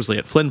 Kindersley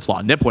at Flin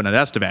Flon, Nipwin at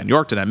Estevan,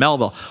 Yorkton at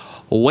Melville,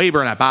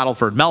 Weyburn at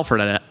Battleford, Melford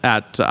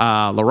at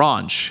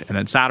Larange. And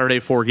then Saturday,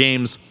 4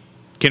 games,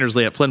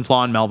 Kindersley at Flin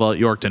Flon, Melville at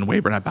Yorkton,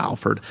 Weyburn at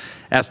Battleford,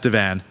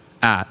 Estevan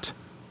at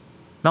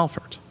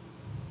Melford.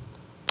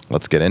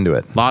 Let's get into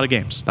it. A lot of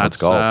games.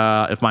 That's,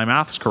 if my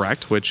math's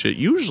correct, which it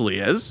usually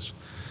is,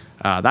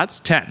 that's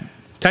 10.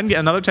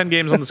 Another 10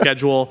 games on the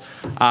schedule.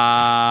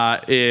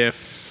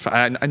 If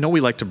I know we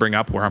like to bring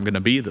up where I'm going to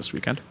be this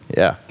weekend.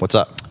 Yeah. What's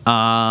up?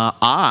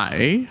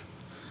 I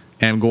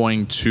am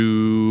going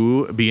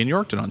to be in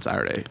Yorkton on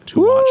Saturday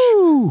to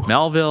watch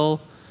Melville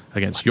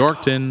against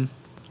Yorkton.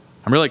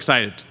 I'm really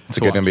excited. It's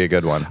going to be a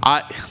good one.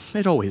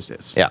 It always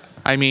is. Yeah.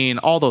 I mean,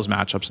 all those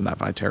matchups in that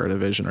Viterra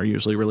division are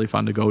usually really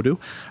fun to go to.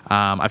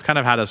 I've kind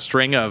of had a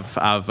string of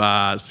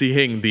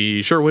seeing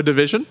the Sherwood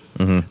division.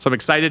 So I'm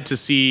excited to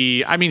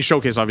see. I mean,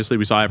 Showcase, obviously,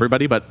 we saw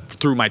everybody, but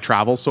through my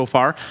travels so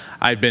far,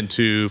 I've been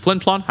to Flin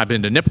Flon, I've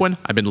been to Nipwin,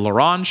 I've been to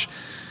Larange.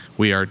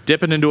 We are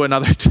dipping into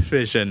another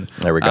division.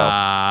 There we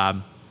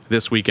go.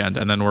 This weekend.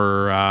 And then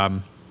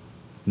we're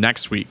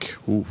next week.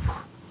 We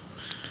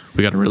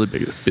got a really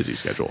busy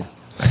schedule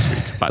next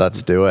week. But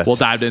let's do it. We'll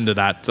dive into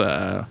that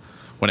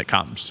when it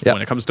comes. Yep.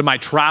 When it comes to my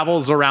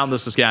travels around the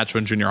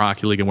Saskatchewan Junior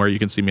Hockey League and where you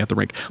can see me at the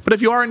rink. But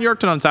if you are in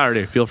Yorkton on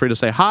Saturday, feel free to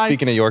say hi.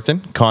 Speaking of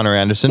Yorkton, Connor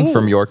Anderson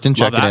from Yorkton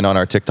checking in on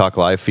our TikTok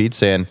live feed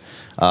saying,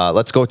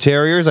 let's go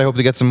Terriers. I hope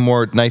to get some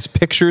more nice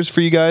pictures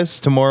for you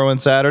guys tomorrow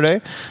and Saturday.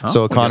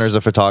 Connor's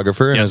a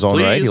photographer in his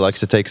own right. He likes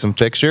to take some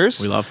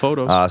pictures. We love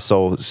photos.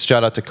 So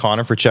shout out to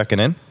Connor for checking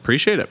in.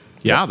 Appreciate it.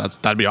 Yeah,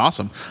 that'd be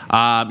awesome.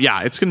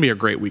 It's going to be a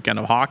great weekend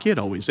of hockey. It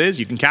always is.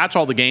 You can catch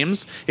all the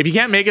games. If you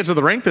can't make it to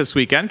the rink this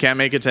weekend, can't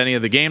make it to any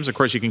of the games, of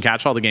course, you can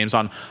catch all the games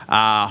on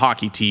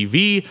Hockey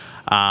TV.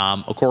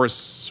 Of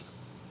course,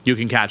 you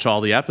can catch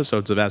all the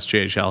episodes of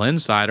SJHL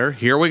Insider.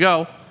 Here we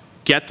go.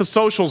 Get the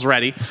socials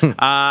ready.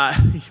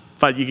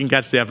 But you can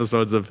catch the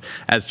episodes of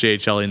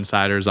SJHL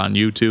Insiders on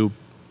YouTube.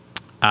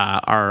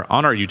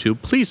 On our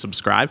YouTube. Please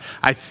subscribe.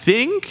 I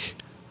think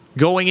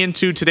going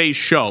into today's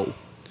show,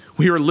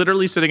 we were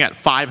literally sitting at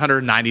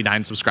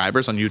 599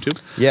 subscribers on YouTube.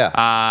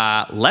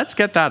 Yeah. Let's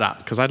get that up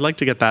because I'd like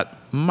to get that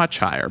much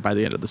higher by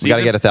the end of the season. We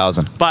got to get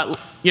 1,000. But,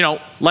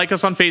 like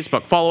us on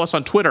Facebook, follow us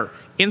on Twitter,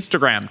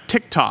 Instagram,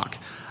 TikTok,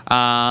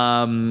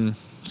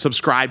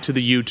 subscribe to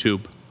the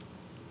YouTube.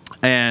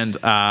 And,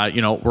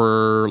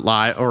 we're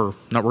live, or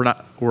no, we're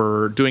not.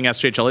 We're doing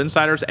SJHL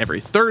Insiders every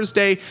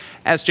Thursday.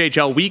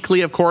 SJHL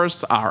Weekly, of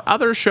course, our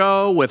other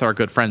show with our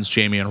good friends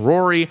Jamie and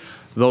Rory.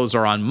 Those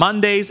are on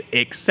Mondays,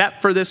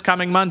 except for this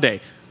coming Monday.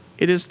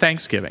 It is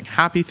Thanksgiving.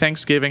 Happy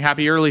Thanksgiving.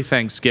 Happy early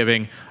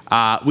Thanksgiving.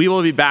 We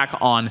will be back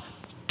on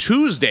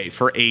Tuesday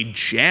for a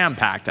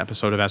jam-packed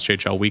episode of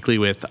SJHL Weekly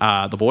with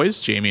the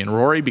boys, Jamie and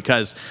Rory,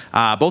 because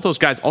both those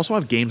guys also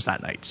have games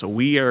that night. So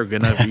we are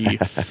going to be,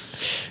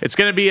 it's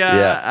going to be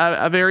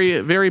a very,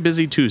 very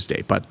busy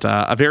Tuesday, but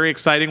a very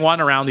exciting one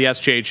around the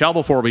SJHL.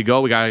 Before we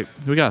go, we got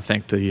to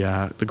thank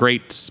the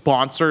great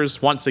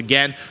sponsors once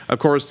again. Of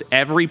course,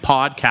 every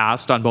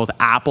podcast on both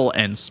Apple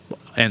and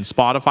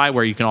Spotify,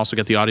 where you can also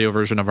get the audio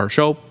version of our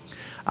show,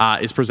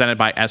 is presented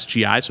by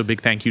SGI. So big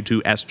thank you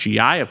to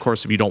SGI. Of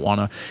course, if you don't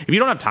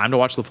have time to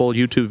watch the full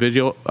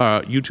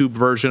YouTube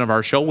version of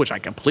our show, which I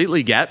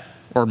completely get,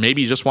 or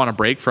maybe you just want a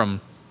break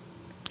from,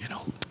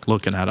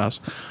 looking at us,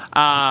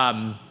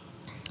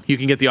 you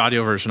can get the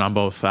audio version on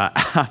both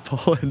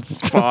Apple and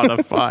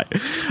Spotify.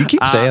 You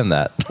keep saying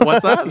that.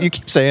 What's that? You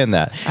keep saying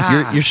that.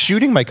 You're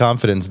shooting my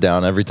confidence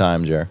down every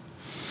time, Jer.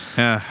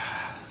 Yeah.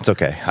 It's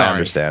okay. Sorry. I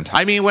understand.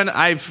 I mean, when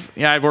I've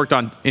worked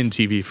in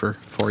TV for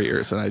 4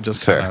 years, and I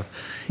just Fair. kind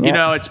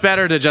of, it's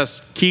better to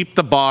just keep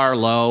the bar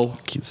low,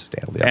 Keep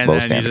and low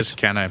then standards. you just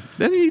kind of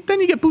then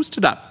you get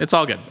boosted up. It's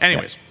all good.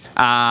 Anyways,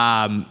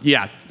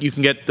 you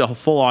can get the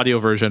full audio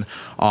version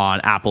on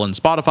Apple and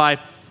Spotify.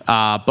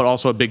 But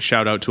also a big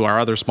shout out to our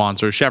other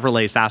sponsors: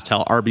 Chevrolet,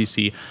 SaskTel,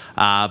 RBC,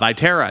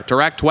 Viterra,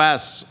 Direct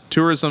West,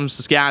 Tourism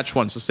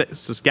Saskatchewan,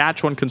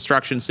 Saskatchewan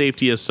Construction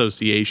Safety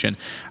Association,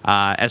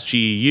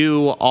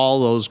 SGU, all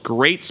those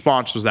great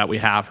sponsors that we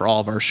have for all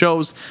of our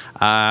shows.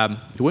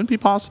 It wouldn't be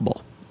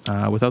possible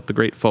without the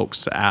great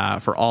folks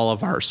for all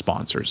of our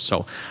sponsors.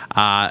 So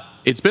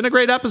it's been a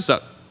great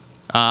episode.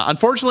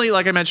 Unfortunately,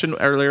 like I mentioned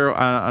earlier,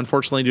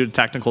 due to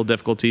technical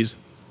difficulties,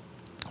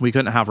 we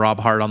couldn't have Rob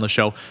Hart on the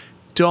show.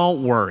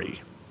 Don't worry.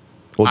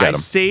 We'll get I him.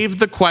 saved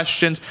the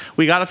questions.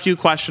 We got a few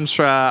questions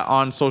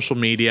on social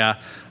media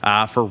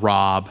for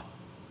Rob.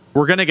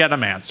 We're going to get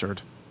them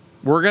answered.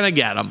 We're going to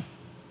get him.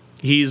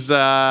 He's,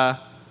 We'll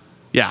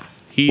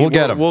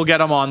get him. We'll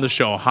get him on the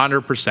show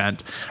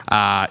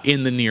 100%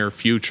 in the near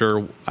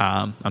future.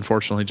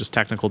 Unfortunately, just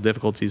technical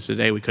difficulties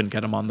today. We couldn't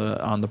get him on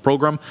the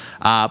program,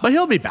 but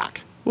he'll be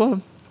back.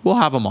 We'll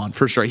have him on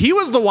for sure. He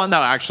was the one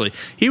that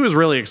he was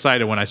really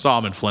excited when I saw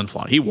him in Flin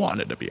Flon. He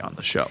wanted to be on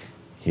the show.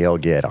 He'll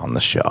get on the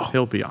show.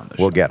 He'll be on the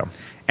show. We'll get him.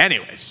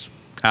 Anyways,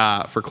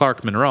 for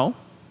Clark Monroe,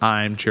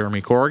 I'm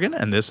Jeremy Corrigan,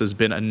 and this has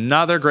been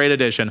another great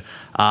edition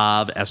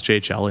of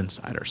SJHL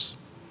Insiders.